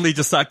haphazardly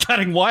just start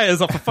cutting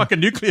wires off a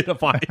fucking nuclear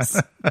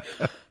device.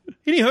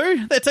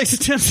 Anywho, that takes us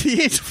down to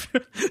the end.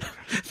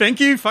 Thank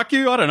you, fuck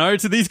you, I don't know,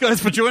 to these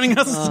guys for joining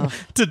us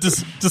to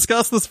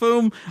discuss this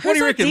film. What do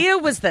you reckon? Whose idea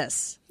was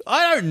this?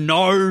 I don't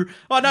know.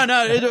 I don't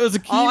know. It was a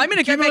I'm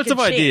gonna go cumulative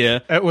make a check.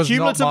 idea. It was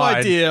cumulative not mine.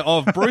 idea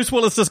of Bruce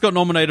Willis just got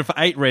nominated for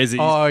 8 Razzies.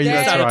 Oh, yeah, They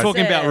that's started right.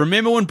 talking about, it.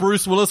 remember when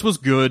Bruce Willis was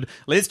good?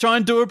 Let's try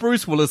and do a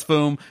Bruce Willis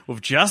film. We've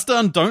just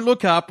done Don't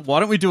Look Up. Why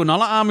don't we do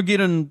another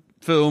Armageddon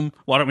film?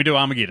 Why don't we do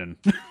Armageddon?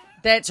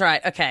 That's right.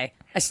 Okay.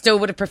 I still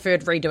would have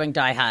preferred redoing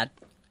Die Hard.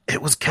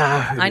 It was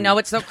Kahu. I know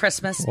it's not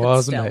Christmas, but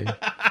Wasn't still. me.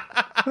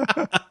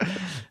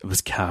 It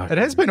was Kahu. It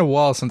has been a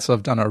while since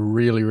I've done a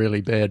really, really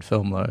bad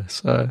film, though.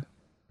 So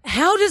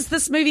How does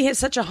this movie have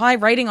such a high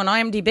rating on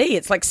IMDb?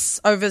 It's like it's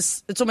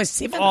almost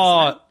 7.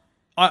 Oh,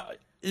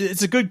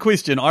 it's a good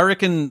question. I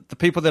reckon the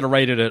people that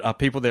rated it are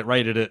people that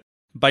rated it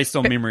based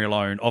on memory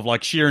alone, of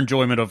like sheer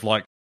enjoyment of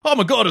like, oh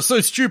my god, it's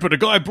so stupid. A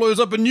guy blows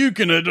up a nuke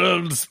and it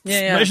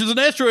smashes an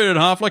asteroid in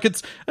half. Like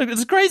it's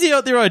a crazy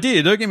out there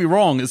idea. Don't get me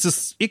wrong. It's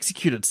just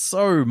executed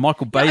so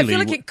Michael Bailey. I feel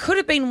like it could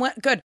have been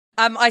good.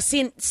 I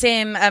sent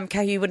Sam,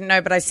 Kahu wouldn't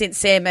know, but I sent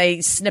Sam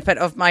a snippet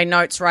of my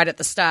notes right at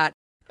the start.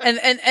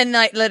 And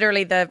like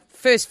literally the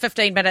first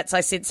 15 minutes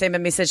I sent Sam a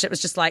message that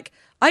was just like,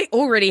 I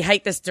already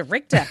hate this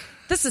director.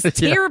 This is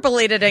terrible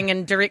editing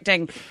and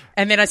directing.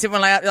 And then I said,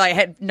 I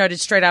had noted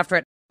straight after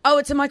it, oh,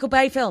 it's a Michael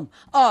Bay film.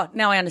 Oh,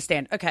 now I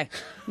understand. Okay.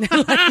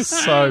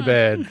 so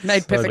bad.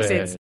 Made So perfect bad.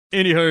 sense.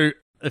 Anywho,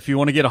 if you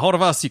want to get a hold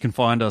of us, you can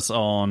find us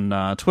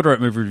on Twitter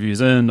at Movie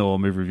Reviews In or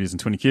Movie Reviews in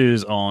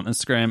 20Qs on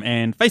Instagram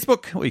and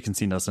Facebook, or you can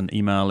send us an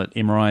email at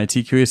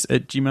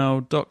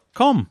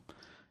mritqs@gmail.com.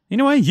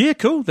 Anyway, yeah,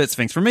 cool. That's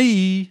thanks for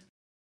me.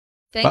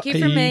 Thank you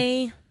for Bye.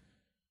 me.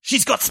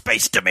 She's got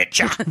space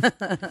dementia.